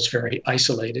 Everybody feels very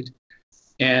isolated,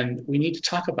 and we need to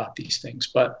talk about these things.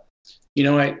 But,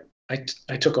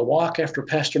 I took a walk after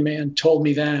Pastor Mann told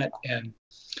me that, and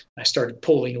I started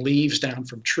pulling leaves down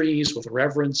from trees with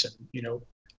reverence and,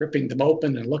 ripping them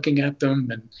open and looking at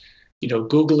them and,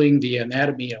 Googling the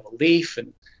anatomy of a leaf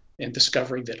and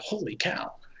discovering that, holy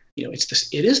cow,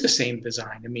 it is the same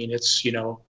design. I mean, it's,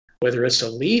 whether it's a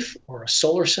leaf or a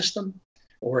solar system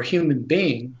or a human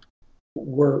being,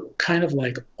 we're kind of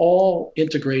like all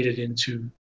integrated into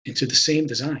the same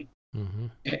design. Mm-hmm.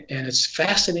 And it's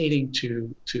fascinating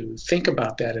to think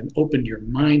about that and open your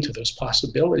mind to those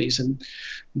possibilities. And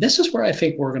this is where I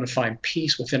think we're going to find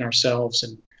peace within ourselves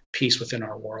and peace within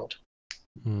our world.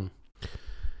 Mm.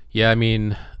 Yeah, I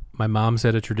mean, my mom's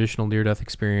had a traditional near-death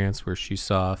experience where she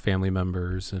saw family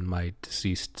members and my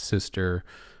deceased sister.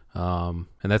 And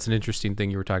that's an interesting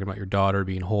thing you were talking about, your daughter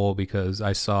being whole, because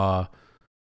I saw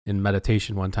in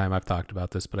meditation one time, I've talked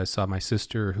about this, but I saw my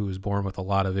sister who was born with a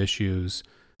lot of issues,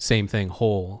 same thing,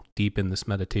 whole, deep in this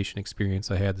meditation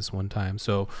experience I had this one time.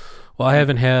 So while I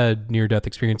haven't had near-death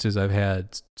experiences, I've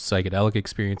had psychedelic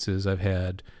experiences, I've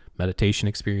had meditation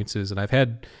experiences, and I've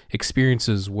had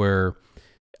experiences where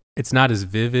it's not as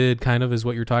vivid kind of as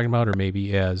what you're talking about, or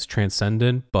maybe as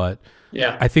transcendent, but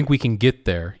yeah, I think we can get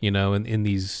there, in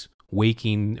these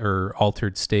waking or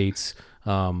altered states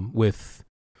with,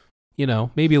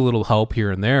 maybe a little help here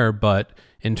and there. But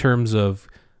in terms of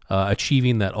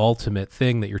achieving that ultimate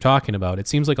thing that you're talking about, it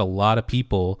seems like a lot of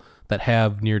people that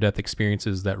have near-death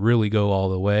experiences that really go all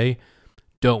the way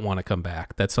don't want to come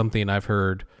back. That's something I've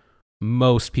heard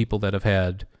most people that have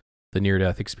had the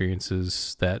near-death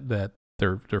experiences that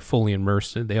they're fully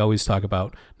immersed in. They always talk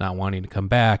about not wanting to come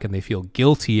back, and they feel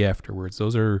guilty afterwards.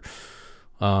 Those are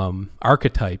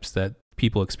archetypes that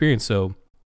people experience. So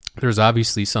there's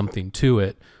obviously something to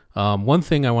it. One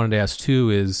thing I wanted to ask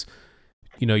too is,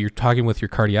 you're talking with your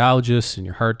cardiologists and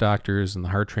your heart doctors and the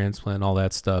heart transplant and all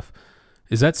that stuff.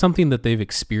 Is that something that they've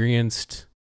experienced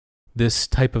this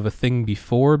type of a thing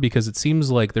before? Because it seems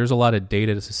like there's a lot of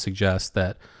data to suggest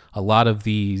that a lot of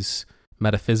these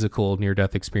metaphysical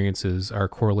near-death experiences are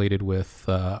correlated with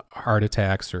heart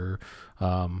attacks or,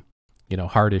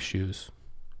 heart issues.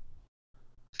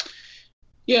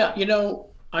 Yeah,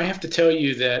 I have to tell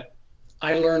you that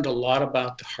I learned a lot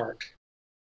about the heart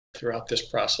throughout this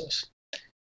process,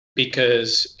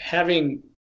 because having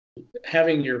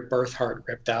your birth heart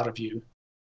ripped out of you,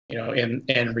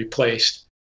 and replaced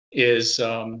is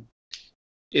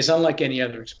unlike any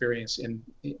other experience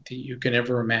that you can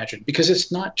ever imagine, because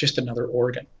it's not just another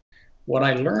organ. What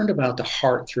I learned about the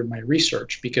heart through my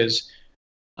research, because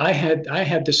I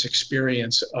had this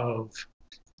experience of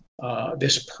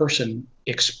this person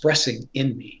expressing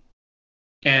in me.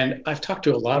 And I've talked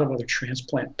to a lot of other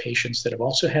transplant patients that have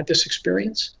also had this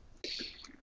experience.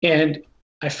 And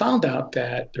I found out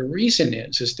that the reason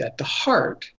is that the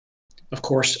heart, of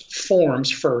course, forms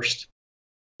first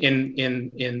in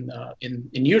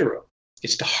utero.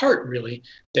 It's the heart really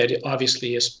that it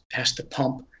obviously has to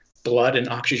pump blood and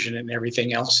oxygen and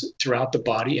everything else throughout the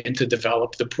body and to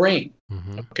develop the brain.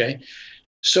 Mm-hmm. Okay,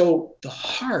 so the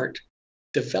heart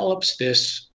develops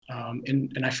this,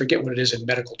 and I forget what it is in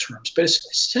medical terms, but it's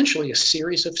essentially a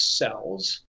series of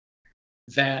cells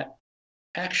that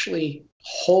actually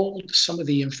hold some of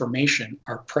the information,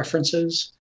 our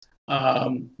preferences,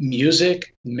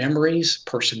 music, memories,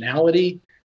 personality.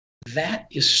 That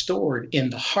is stored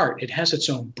in the heart. It has its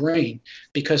own brain,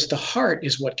 because the heart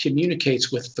is what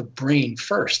communicates with the brain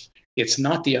first. It's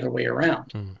not the other way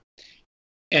around. Mm.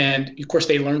 And of course,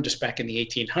 they learned this back in the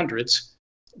 1800s,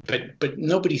 but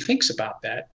nobody thinks about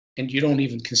that. And you don't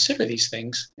even consider these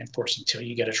things, of course, until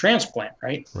you get a transplant,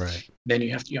 right? Right. Then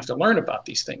you have to learn about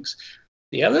these things.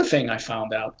 The other thing I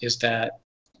found out is that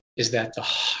the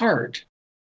heart,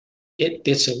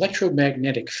 its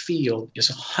electromagnetic field is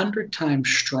 100 times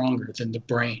stronger than the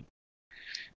brain.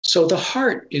 So the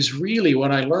heart is really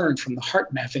what I learned from the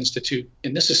HeartMath Institute,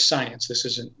 and this is science, this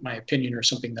isn't my opinion or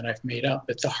something that I've made up,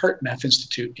 but the HeartMath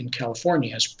Institute in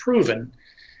California has proven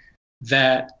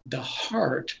that the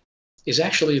heart is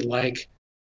actually like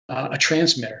a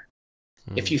transmitter.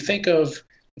 Mm. If you think of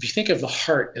the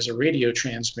heart as a radio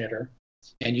transmitter,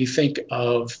 and you think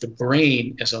of the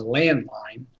brain as a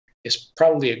landline, is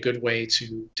probably a good way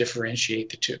to differentiate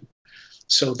the two.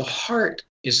 So the heart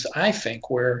is, I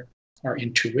think, where our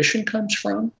intuition comes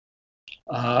from,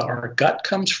 our gut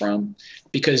comes from,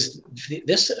 because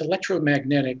this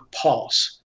electromagnetic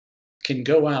pulse can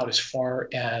go out as far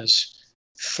as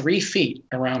 3 feet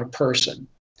around a person.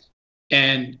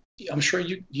 And I'm sure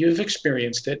you've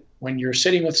experienced it when you're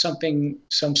sitting with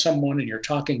someone and you're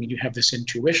talking and you have this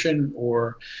intuition,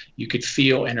 or you could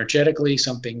feel energetically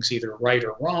something's either right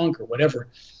or wrong or whatever.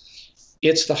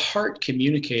 It's the heart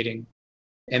communicating.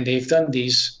 And they've done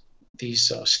these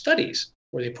studies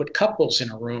where they put couples in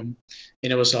a room,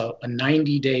 and it was a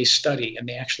 90-day study, and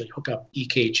they actually hook up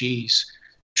EKGs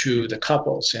to the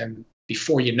couples, and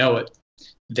before you know it,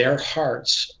 their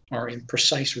hearts are in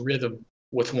precise rhythm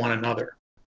with one another.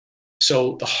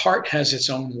 So the heart has its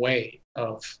own way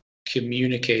of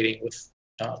communicating with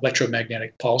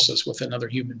electromagnetic pulses with another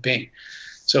human being.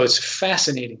 So it's a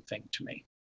fascinating thing to me.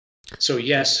 So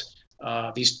yes,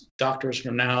 these doctors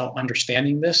are now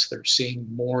understanding this. They're seeing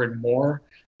more and more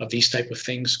of these type of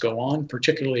things go on,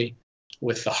 particularly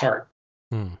with the heart.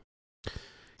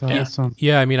 Awesome.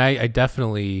 Yeah, I mean, I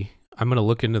definitely, I'm going to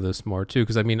look into this more too,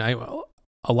 because I mean,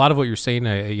 a lot of what you're saying,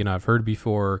 I've heard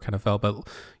before, kind of felt, but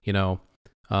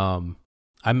I'm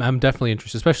definitely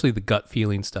interested, especially the gut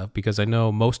feeling stuff, because I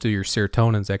know most of your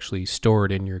serotonin is actually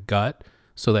stored in your gut.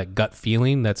 So that gut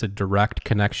feeling, that's a direct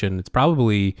connection. It's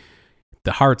probably,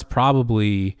 the heart's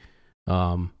probably,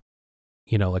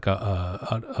 like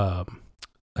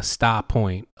a stop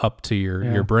point up to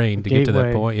your brain to get to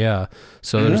that point. Yeah.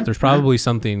 So there's probably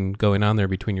something going on there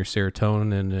between your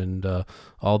serotonin and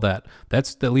all that.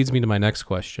 That leads me to my next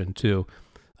question too.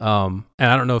 And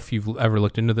I don't know if you've ever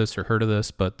looked into this or heard of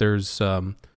this, but there's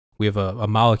we have a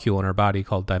molecule in our body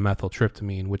called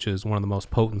dimethyltryptamine, which is one of the most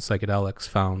potent psychedelics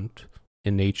found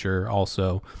in nature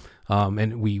also.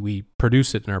 And we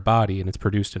produce it in our body, and it's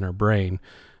produced in our brain.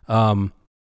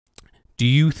 Do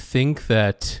you think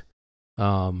that,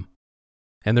 and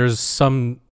there's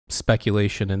some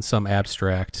speculation and some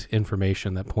abstract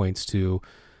information that points to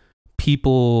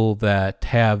people that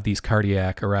have these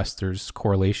cardiac arrests, there's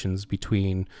correlations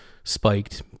between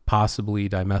spiked, possibly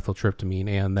dimethyltryptamine,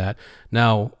 and that.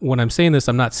 Now, when I'm saying this,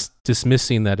 I'm not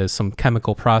dismissing that as some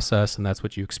chemical process and that's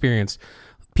what you experienced.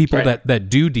 People that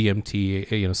do DMT,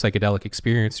 psychedelic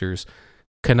experiencers,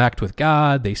 connect with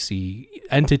God. They see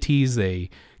entities.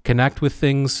 They connect with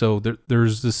things. So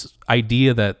there's this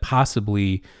idea that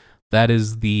possibly that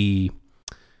is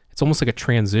it's almost like a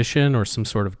transition or some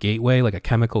sort of gateway, like a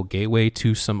chemical gateway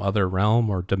to some other realm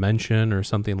or dimension or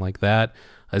something like that.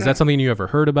 Is that something you ever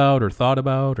heard about or thought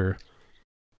about, or?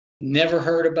 Never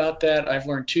heard about that. I've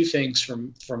learned 2 things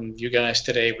from you guys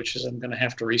today, which is I'm going to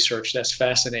have to research. That's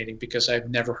fascinating because I've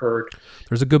never heard.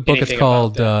 There's a good book. It's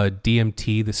called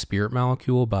DMT, The Spirit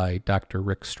Molecule by Dr.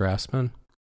 Rick Strassman.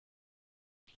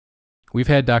 We've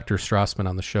had Dr. Strassman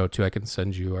on the show too. I can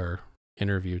send you our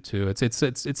interview too.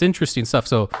 It's interesting stuff.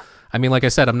 So, I mean, like I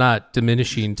said, I'm not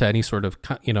diminishing to any sort of,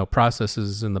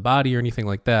 processes in the body or anything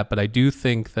like that, but I do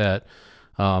think that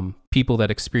people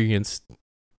that experience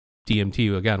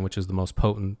DMT, again, which is the most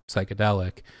potent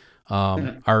psychedelic,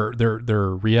 are their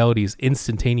reality is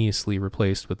instantaneously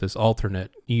replaced with this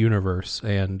alternate universe,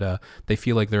 and they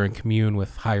feel like they're in commune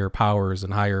with higher powers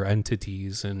and higher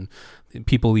entities, and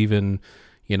people even,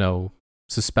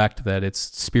 suspect that it's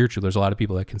spiritual. There's a lot of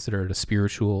people that consider it a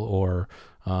spiritual or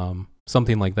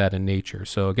something like that in nature.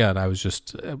 So again, I was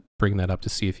just bringing that up to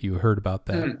see if you heard about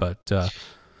that, but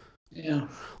yeah,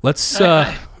 let's.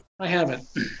 I haven't.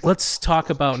 Let's talk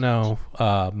about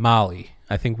now Molly.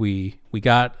 I think we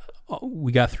got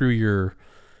through your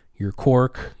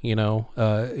quark, the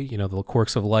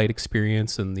quarks of light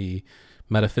experience and the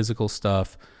metaphysical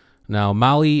stuff. Now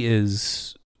Molly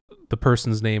is the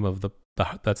person's name of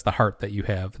that's the heart that you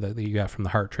have that you got from the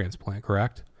heart transplant,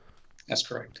 correct? That's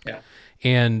correct. Yeah.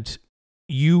 And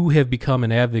you have become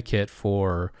an advocate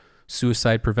for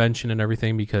suicide prevention and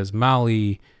everything because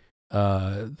Molly,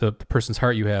 the person's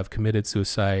heart you have, committed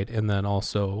suicide, and then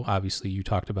also obviously you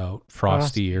talked about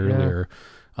Frosty earlier.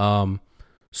 Yeah.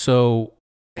 So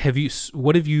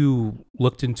what have you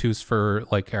looked into for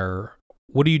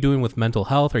what are you doing with mental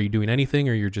health? Are you doing anything,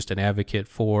 or you're just an advocate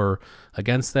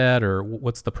against that, or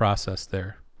what's the process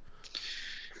there?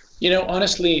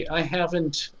 Honestly, I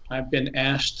haven't. I've been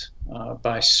asked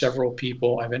by several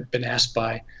people. I've been asked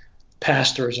by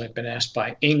pastors. I've been asked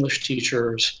by English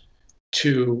teachers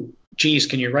can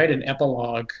you write an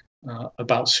epilogue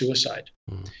about suicide,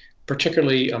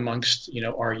 particularly amongst,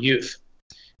 our youth?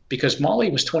 Because Molly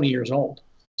was 20 years old.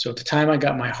 So at the time I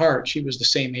got my heart, she was the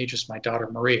same age as my daughter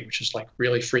Maria, which is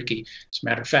really freaky. As a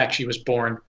matter of fact, she was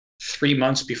born 3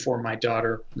 months before my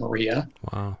daughter Maria.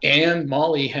 Wow. And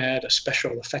Molly had a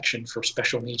special affection for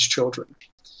special needs children.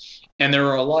 And there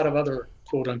are a lot of other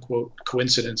quote unquote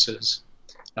coincidences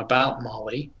about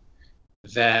Molly.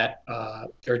 that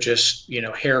they're just,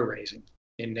 hair raising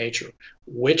in nature,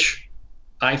 which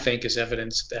I think is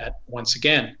evidence that, once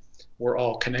again, we're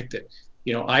all connected.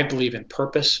 I believe in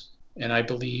purpose, and I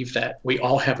believe that we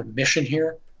all have a mission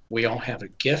here. We all have a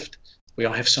gift. We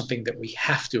all have something that we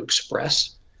have to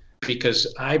express,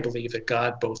 because I believe that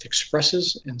God both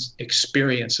expresses and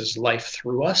experiences life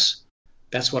through us.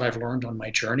 That's what I've learned on my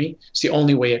journey. It's the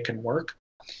only way it can work.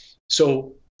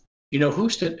 So,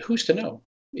 who's to know?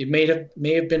 It may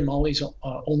have been Molly's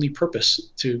only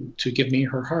purpose to give me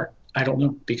her heart. I don't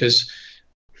know, because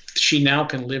she now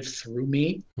can live through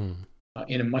me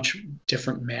in a much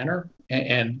different manner,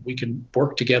 and we can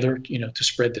work together, to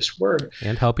spread this word.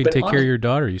 And helping take care of your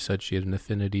daughter. You said she had an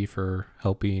affinity for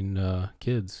helping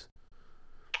kids.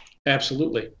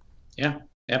 Absolutely. Yeah,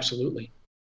 absolutely.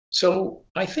 So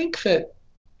I think that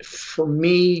for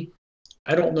me,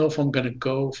 I don't know if I'm going to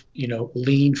go,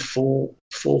 lean full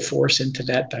force into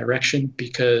that direction,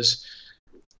 because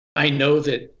I know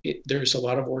that there's a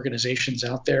lot of organizations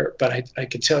out there, but I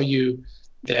can tell you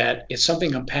that it's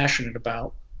something I'm passionate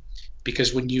about,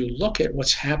 because when you look at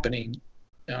what's happening,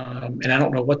 and I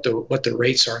don't know what the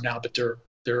rates are now, but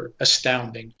they're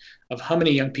astounding, of how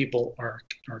many young people are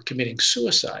committing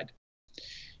suicide.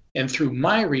 And through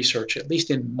my research, at least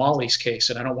in Molly's case,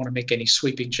 and I don't want to make any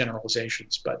sweeping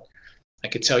generalizations, but I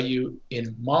could tell you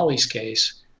in Molly's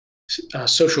case,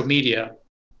 social media,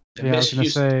 I was going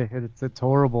to say, it's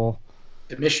horrible.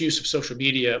 The misuse of social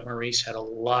media, Maurice, had a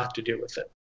lot to do with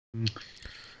it. Mm.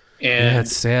 And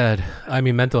it's sad. I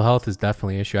mean, mental health is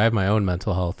definitely an issue. I have my own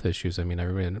mental health issues. I mean,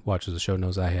 everybody that watches the show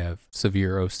knows I have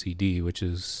severe OCD, which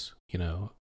is, a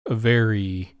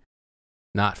very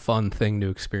not fun thing to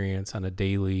experience on a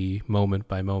daily, moment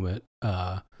by moment.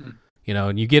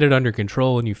 And you get it under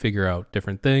control and you figure out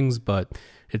different things, but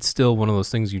it's still one of those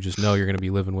things you just know you're going to be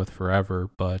living with forever.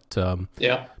 But the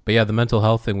mental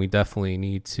health thing, we definitely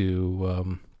need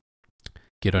to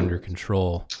get under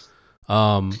control.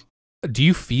 Do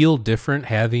you feel different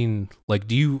having,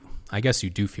 I guess you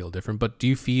do feel different, but do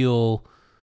you feel,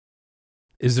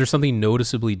 is there something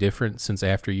noticeably different since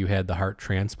after you had the heart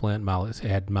transplant,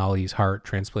 Molly's heart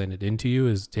transplanted into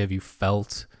you? Have you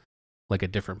felt like a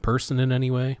different person in any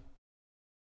way?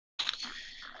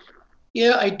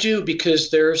 Yeah, I do, because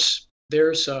there's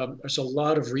a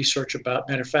lot of research about.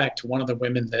 Matter of fact, one of the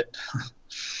women that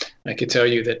I could tell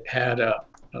you that had a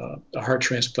heart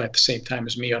transplant at the same time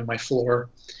as me on my floor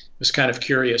was kind of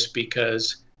curious,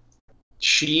 because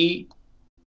she,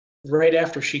 right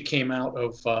after she came out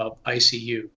of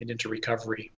ICU and into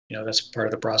recovery, that's part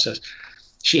of the process,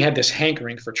 she had this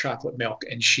hankering for chocolate milk,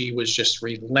 and she was just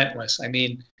relentless. I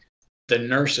mean, the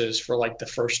nurses for like the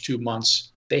first 2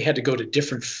 months, they had to go to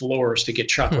different floors to get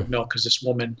chocolate milk, because this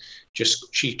woman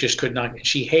she just could not.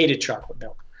 She hated chocolate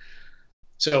milk.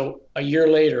 So a year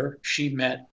later, she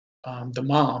met the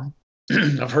mom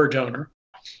of her donor,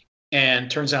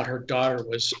 and turns out her daughter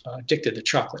was addicted to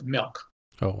chocolate milk.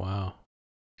 Oh, wow.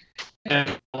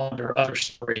 And there are other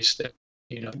stories that,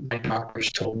 my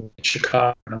doctors told me in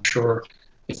Chicago, and I'm sure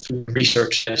if you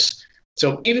research this.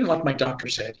 So even like my doctor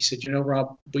said, he said,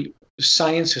 Rob,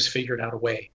 science has figured out a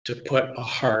way to put a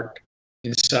heart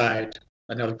inside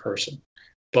another person,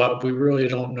 but we really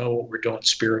don't know what we're doing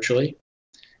spiritually,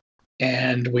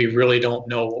 and we really don't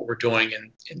know what we're doing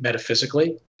in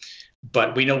metaphysically.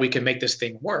 But we know we can make this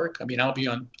thing work. I mean, I'll be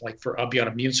on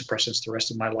immune suppressants the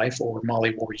rest of my life, or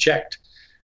Molly will reject.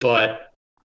 But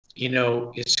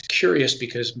it's curious,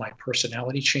 because my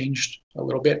personality changed a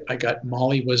little bit.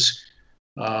 Molly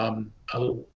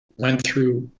went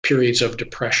through periods of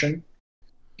depression,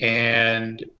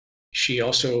 and she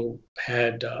also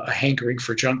had a hankering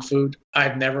for junk food.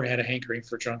 I've never had a hankering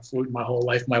for junk food my whole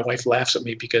life. My wife laughs at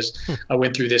me because I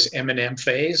went through this M&M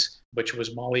phase, which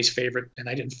was Molly's favorite, and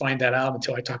I didn't find that out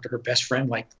until I talked to her best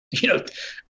friend,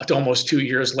 almost 2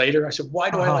 years later. I said, "Why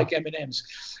do I like M&Ms?"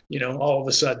 All of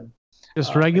a sudden.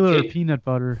 Just regular or peanut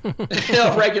butter?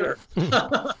 No, regular.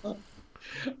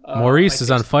 Maurice is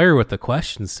on fire with the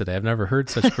questions today. I've never heard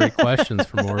such great questions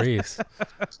from Maurice.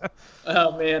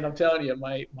 Oh man, I'm telling you,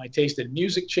 my taste in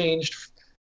music changed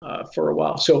for a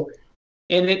while. So,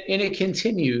 and it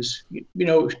continues.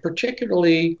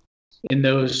 Particularly in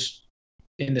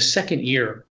the second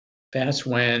year, that's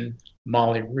when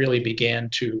Molly really began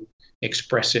to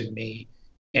express in me,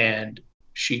 and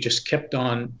she just kept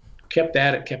at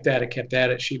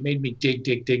it. She made me dig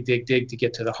to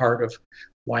get to the heart of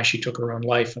why she took her own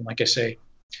life. And like I say,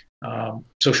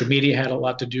 social media had a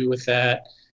lot to do with that.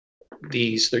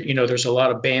 There's a lot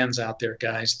of bands out there,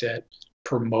 guys, that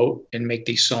promote and make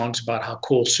these songs about how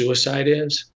cool suicide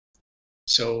is.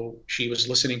 So she was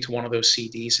listening to one of those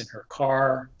CDs in her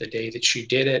car the day that she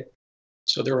did it.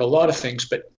 So there were a lot of things,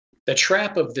 but the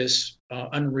trap of this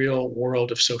unreal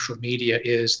world of social media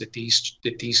is that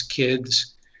these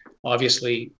kids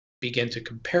obviously begin to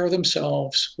compare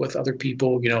themselves with other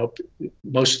people.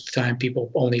 Most of the time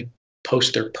people only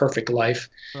post their perfect life.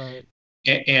 Right.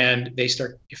 And they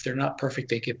start, if they're not perfect,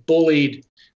 they get bullied,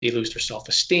 they lose their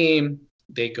self-esteem,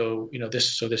 they go,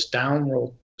 this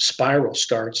downward spiral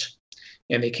starts,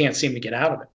 and they can't seem to get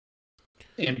out of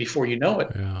it. And before you know it,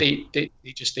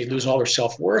 they lose all their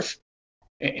self-worth,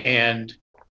 and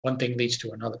one thing leads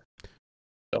to another.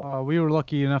 So. We were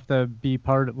lucky enough to be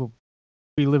part of.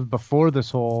 We lived before this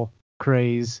whole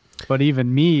craze, but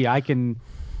even me, I can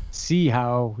see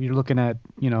how you're looking at,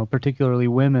 particularly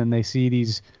women. They see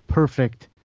these perfect.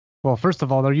 Well, first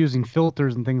of all, they're using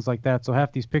filters and things like that, so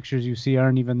half these pictures you see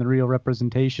aren't even the real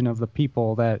representation of the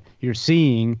people that you're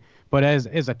seeing. But as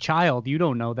a child, you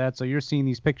don't know that, so you're seeing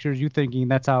these pictures, you thinking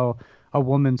that's how a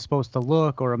woman's supposed to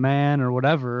look, or a man, or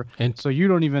whatever. And so you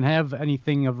don't even have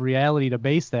anything of reality to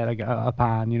base that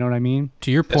upon. You know what I mean?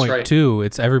 To your point, right, too,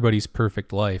 it's everybody's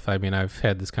perfect life. I mean, I've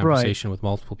had this conversation with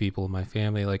multiple people in my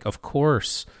family. Like, of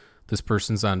course, this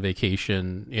person's on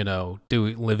vacation,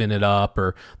 living it up,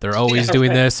 or they're always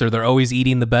doing this, or they're always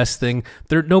eating the best thing.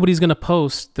 Nobody's going to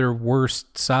post their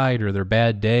worst side or their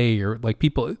bad day, or like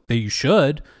people that you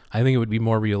should. I think it would be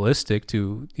more realistic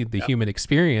to the human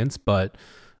experience, but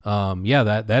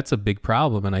that's a big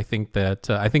problem. And I think that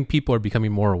people are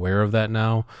becoming more aware of that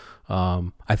now.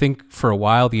 I think for a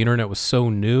while the internet was so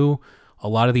new, a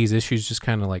lot of these issues just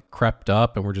kind of like crept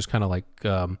up and were just kind of like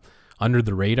under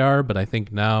the radar. But I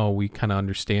think now we kind of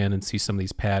understand and see some of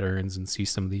these patterns and see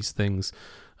some of these things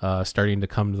starting to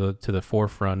come to the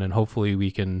forefront, and hopefully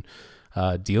we can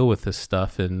deal with this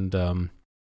stuff. And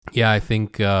I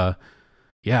think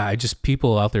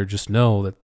people out there just know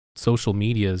that social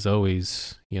media is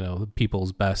always,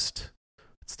 people's best.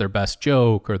 It's their best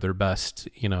joke or their best,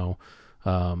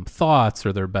 thoughts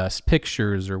or their best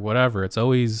pictures or whatever. It's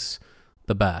always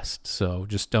the best. So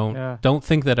just don't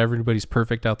think that everybody's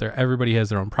perfect out there. Everybody has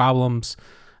their own problems.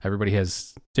 Everybody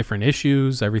has different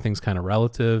issues. Everything's kind of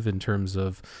relative in terms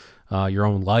of your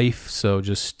own life. So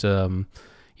just, I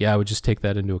would just take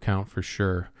that into account for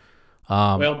sure.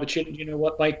 But you know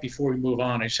what, Mike, before we move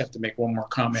on, I just have to make one more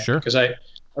comment. Sure. Because I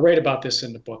write about this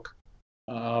in the book.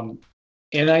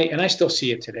 And I still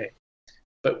see it today.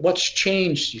 But what's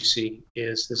changed, you see,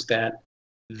 is that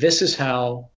this is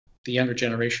how the younger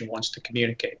generation wants to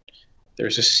communicate.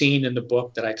 There's a scene in the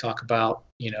book that I talk about,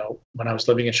 when I was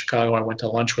living in Chicago, I went to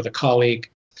lunch with a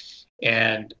colleague,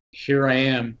 and here I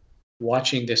am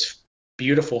watching this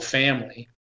beautiful family,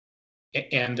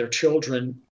 and their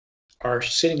children are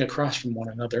sitting across from one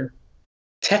another,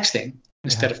 texting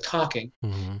instead of talking.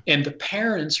 Mm-hmm. And the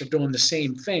parents are doing the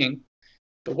same thing.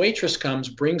 The waitress comes,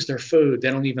 brings their food. They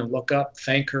don't even look up,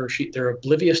 thank her. They're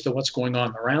oblivious to what's going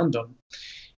on around them.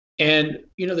 And,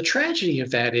 the tragedy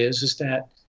of that is that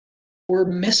we're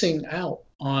missing out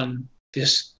on the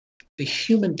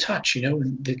human touch,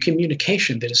 and the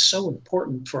communication that is so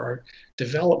important for our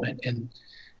development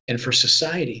and for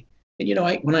society. And,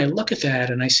 when I look at that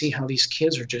and I see how these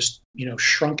kids are just,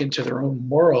 shrunk into their own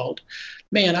world,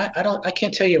 man, I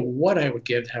can't tell you what I would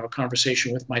give to have a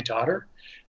conversation with my daughter,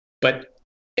 but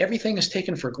everything is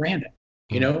taken for granted.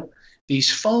 Mm-hmm.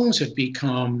 These phones have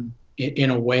become, in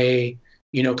a way,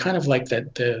 kind of like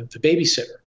the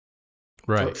babysitter,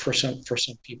 right? For some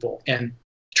people, and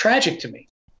tragic to me,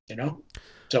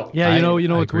 So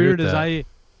what's weird is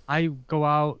I go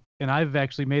out, and I've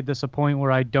actually made this a point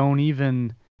where I don't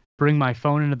even bring my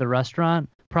phone into the restaurant.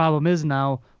 Problem is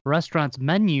now restaurants'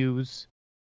 menus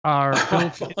are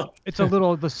it's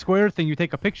the square thing. You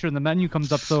take a picture and the menu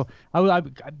comes up. So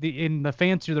in the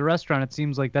fancier the restaurant, it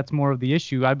seems like that's more of the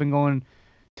issue. I've been going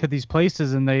to these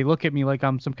places and they look at me like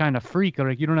I'm some kind of freak, or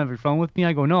like, you don't have your phone with me?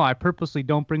 I go, no, I purposely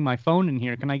don't bring my phone in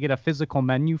here. Can I get a physical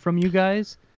menu from you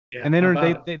guys? Yeah, and then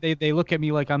they look at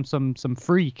me like I'm some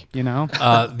freak, you're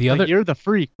the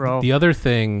freak, bro. The other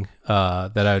thing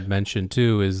that I would mention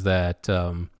too is that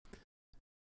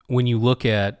when you look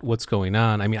at what's going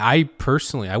on, I mean, I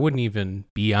personally, I wouldn't even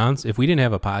be on, if we didn't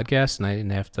have a podcast and I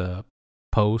didn't have to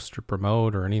post or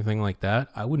promote or anything like that,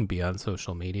 I wouldn't be on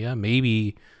social media.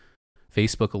 Maybe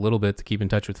Facebook a little bit to keep in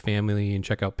touch with family and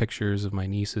check out pictures of my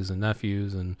nieces and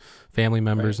nephews and family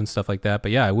members and stuff like that.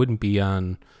 But yeah, I wouldn't be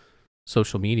on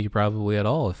social media probably at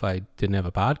all if I didn't have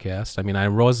a podcast. I mean, I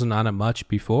wasn't on it much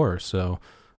before. So,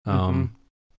 I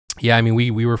mean,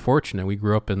 we were fortunate. We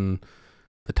grew up in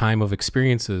the time of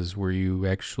experiences where you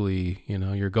actually,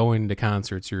 you're going to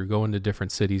concerts, you're going to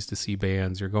different cities to see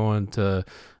bands, you're going to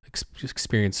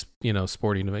experience,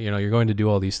 sporting, you're going to do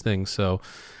all these things. So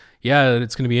yeah,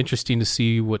 it's going to be interesting to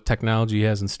see what technology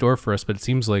has in store for us, but it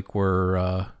seems like we're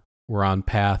on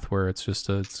path where it's just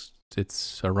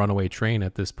it's a runaway train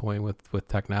at this point with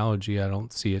technology. I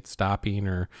don't see it stopping,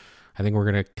 or I think we're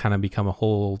going to kind of become a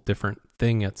whole different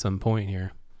thing at some point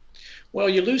here. Well,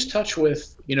 you lose touch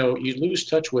with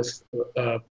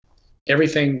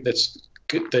everything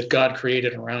that God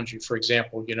created around you. For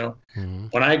example,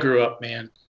 when I grew up,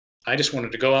 man, I just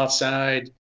wanted to go outside,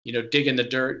 dig in the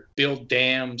dirt, build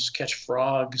dams, catch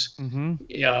frogs,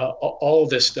 all of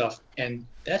this stuff. And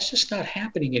that's just not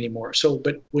happening anymore. So,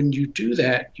 but when you do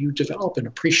that, you develop an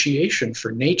appreciation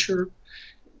for nature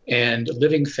and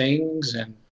living things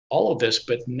and all of this.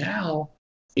 But now,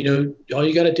 all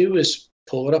you got to do is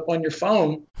pull it up on your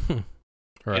phone.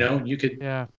 Right. You could.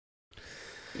 Yeah.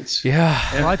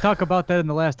 Yeah. Well, I talk about that in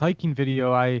the last hiking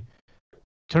video. I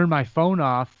turned my phone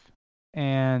off,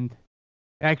 and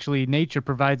actually nature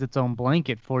provides its own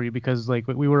blanket for you, because like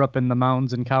we were up in the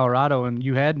mountains in Colorado and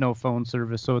you had no phone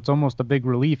service, so it's almost a big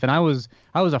relief. And I was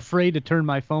afraid to turn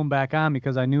my phone back on,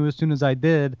 because I knew as soon as I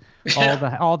did,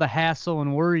 all the hassle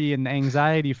and worry and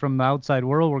anxiety from the outside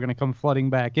world were going to come flooding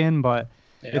back in. But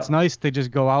it's nice to just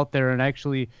go out there and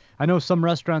actually, I know some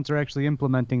restaurants are actually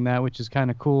implementing that, which is kind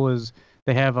of cool, is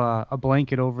they have a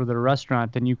blanket over their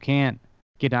restaurant and you can't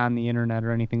get on the internet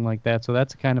or anything like that. So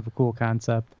that's kind of a cool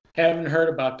concept. Haven't heard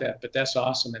about that, but that's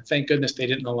awesome. And thank goodness they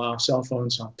didn't allow cell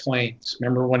phones on planes.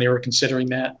 Remember when they were considering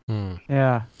that?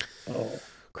 Yeah. Oh,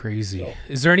 crazy. So,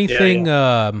 is there anything,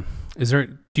 do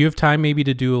you have time maybe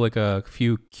to do like a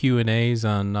few Q&As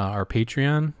on our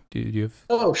Patreon? Do you have?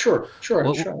 Oh, sure.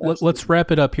 Let's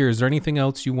wrap it up here. Is there anything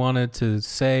else you wanted to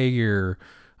say or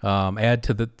add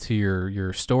to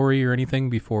your story or anything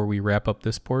before we wrap up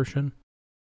this portion?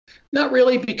 Not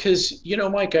really, because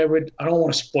Mike, I don't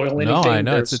want to spoil anything. No, I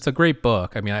know it's a great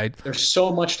book. I mean, there's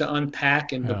so much to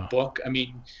unpack in the book. I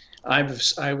mean, I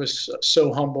was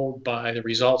so humbled by the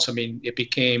results. I mean, it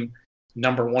became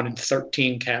number 1 in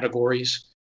 13 categories,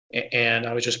 and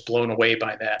I was just blown away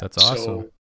by that. That's awesome. So,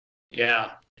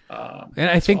 yeah. And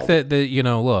I think that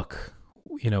look,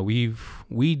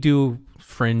 we do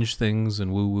fringe things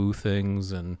and woo-woo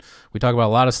things, and we talk about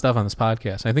a lot of stuff on this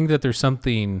podcast. I think that there's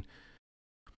something.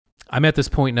 I'm at this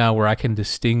point now where I can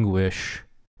distinguish,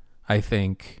 I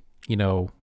think,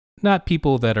 not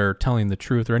people that are telling the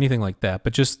truth or anything like that,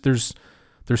 but just there's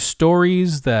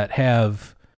stories that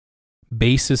have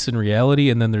basis in reality,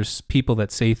 and then there's people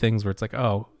that say things where it's like,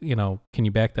 oh, can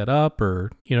you back that up,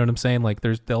 or you know what I'm saying? Like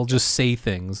they'll just say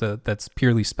things that's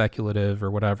purely speculative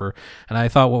or whatever. And I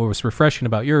thought what was refreshing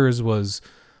about yours was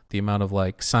the amount of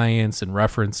like science and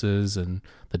references and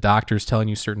the doctors telling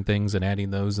you certain things and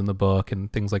adding those in the book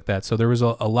and things like that. So there was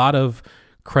a lot of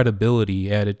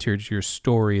credibility added to your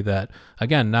story that,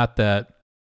 again, not that,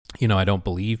 I don't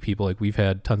believe people. Like we've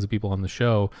had tons of people on the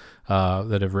show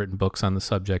that have written books on the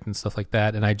subject and stuff like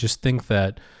that. And I just think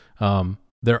that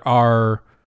there are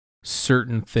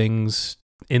certain things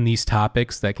in these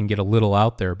topics that can get a little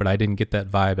out there, but I didn't get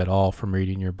that vibe at all from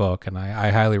reading your book. And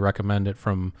I highly recommend it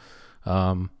from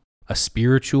a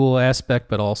spiritual aspect,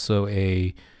 but also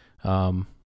a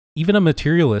even a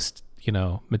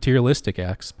materialistic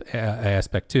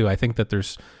aspect too. I think that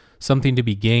there's something to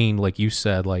be gained, like you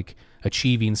said, like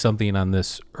achieving something on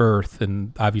this earth,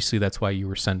 and obviously that's why you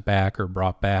were sent back or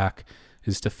brought back,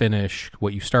 is to finish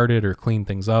what you started or clean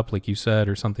things up, like you said,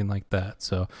 or something like that.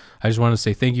 So I just want to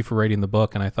say thank you for writing the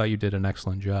book, and I thought you did an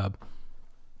excellent job.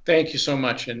 Thank you so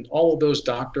much. And all of those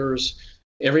doctors,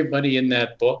 everybody in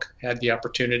that book had the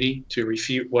opportunity to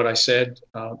refute what I said.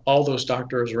 All those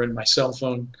doctors are in my cell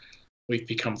phone. We've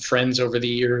become friends over the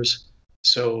years.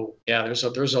 So yeah,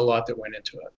 there's a lot that went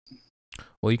into it.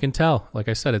 Well, you can tell. Like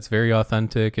I said, it's very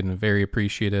authentic and very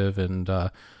appreciative, and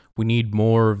we need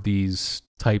more of these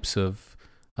types of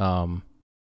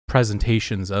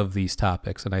presentations of these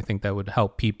topics. And I think that would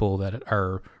help people that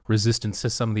are resistant to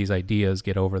some of these ideas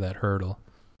get over that hurdle.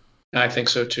 I think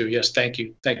so too. Yes, thank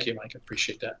you, Mike. I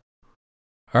appreciate that.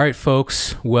 All right,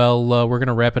 folks. Well, we're going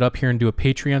to wrap it up here and do a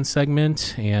Patreon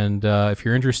segment. And if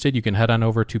you're interested, you can head on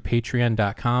over to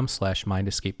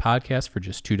patreon.com/MindEscapePodcast. For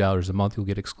just $2 a month, you'll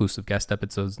get exclusive guest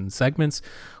episodes and segments.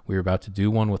 We're about to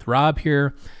do one with Rob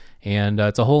here. And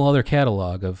it's a whole other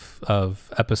catalog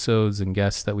of episodes and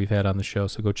guests that we've had on the show.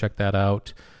 So go check that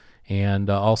out. And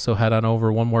also head on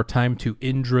over one more time to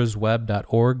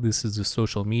indrasweb.org. This is a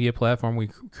social media platform we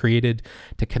created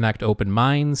to connect open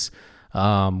minds.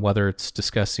 whether it's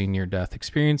discussing near-death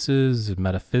experiences,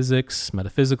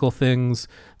 metaphysical things.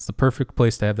 It's the perfect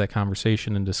place to have that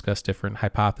conversation and discuss different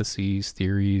hypotheses,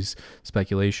 theories,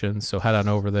 speculations. So head on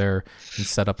over there and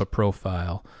set up a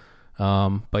profile.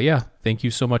 But yeah, thank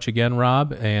you so much again,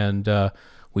 Rob. And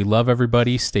we love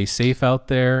everybody. Stay safe out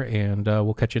there, and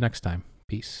we'll catch you next time.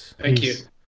 Peace. Thank you.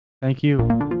 Thank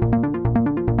you.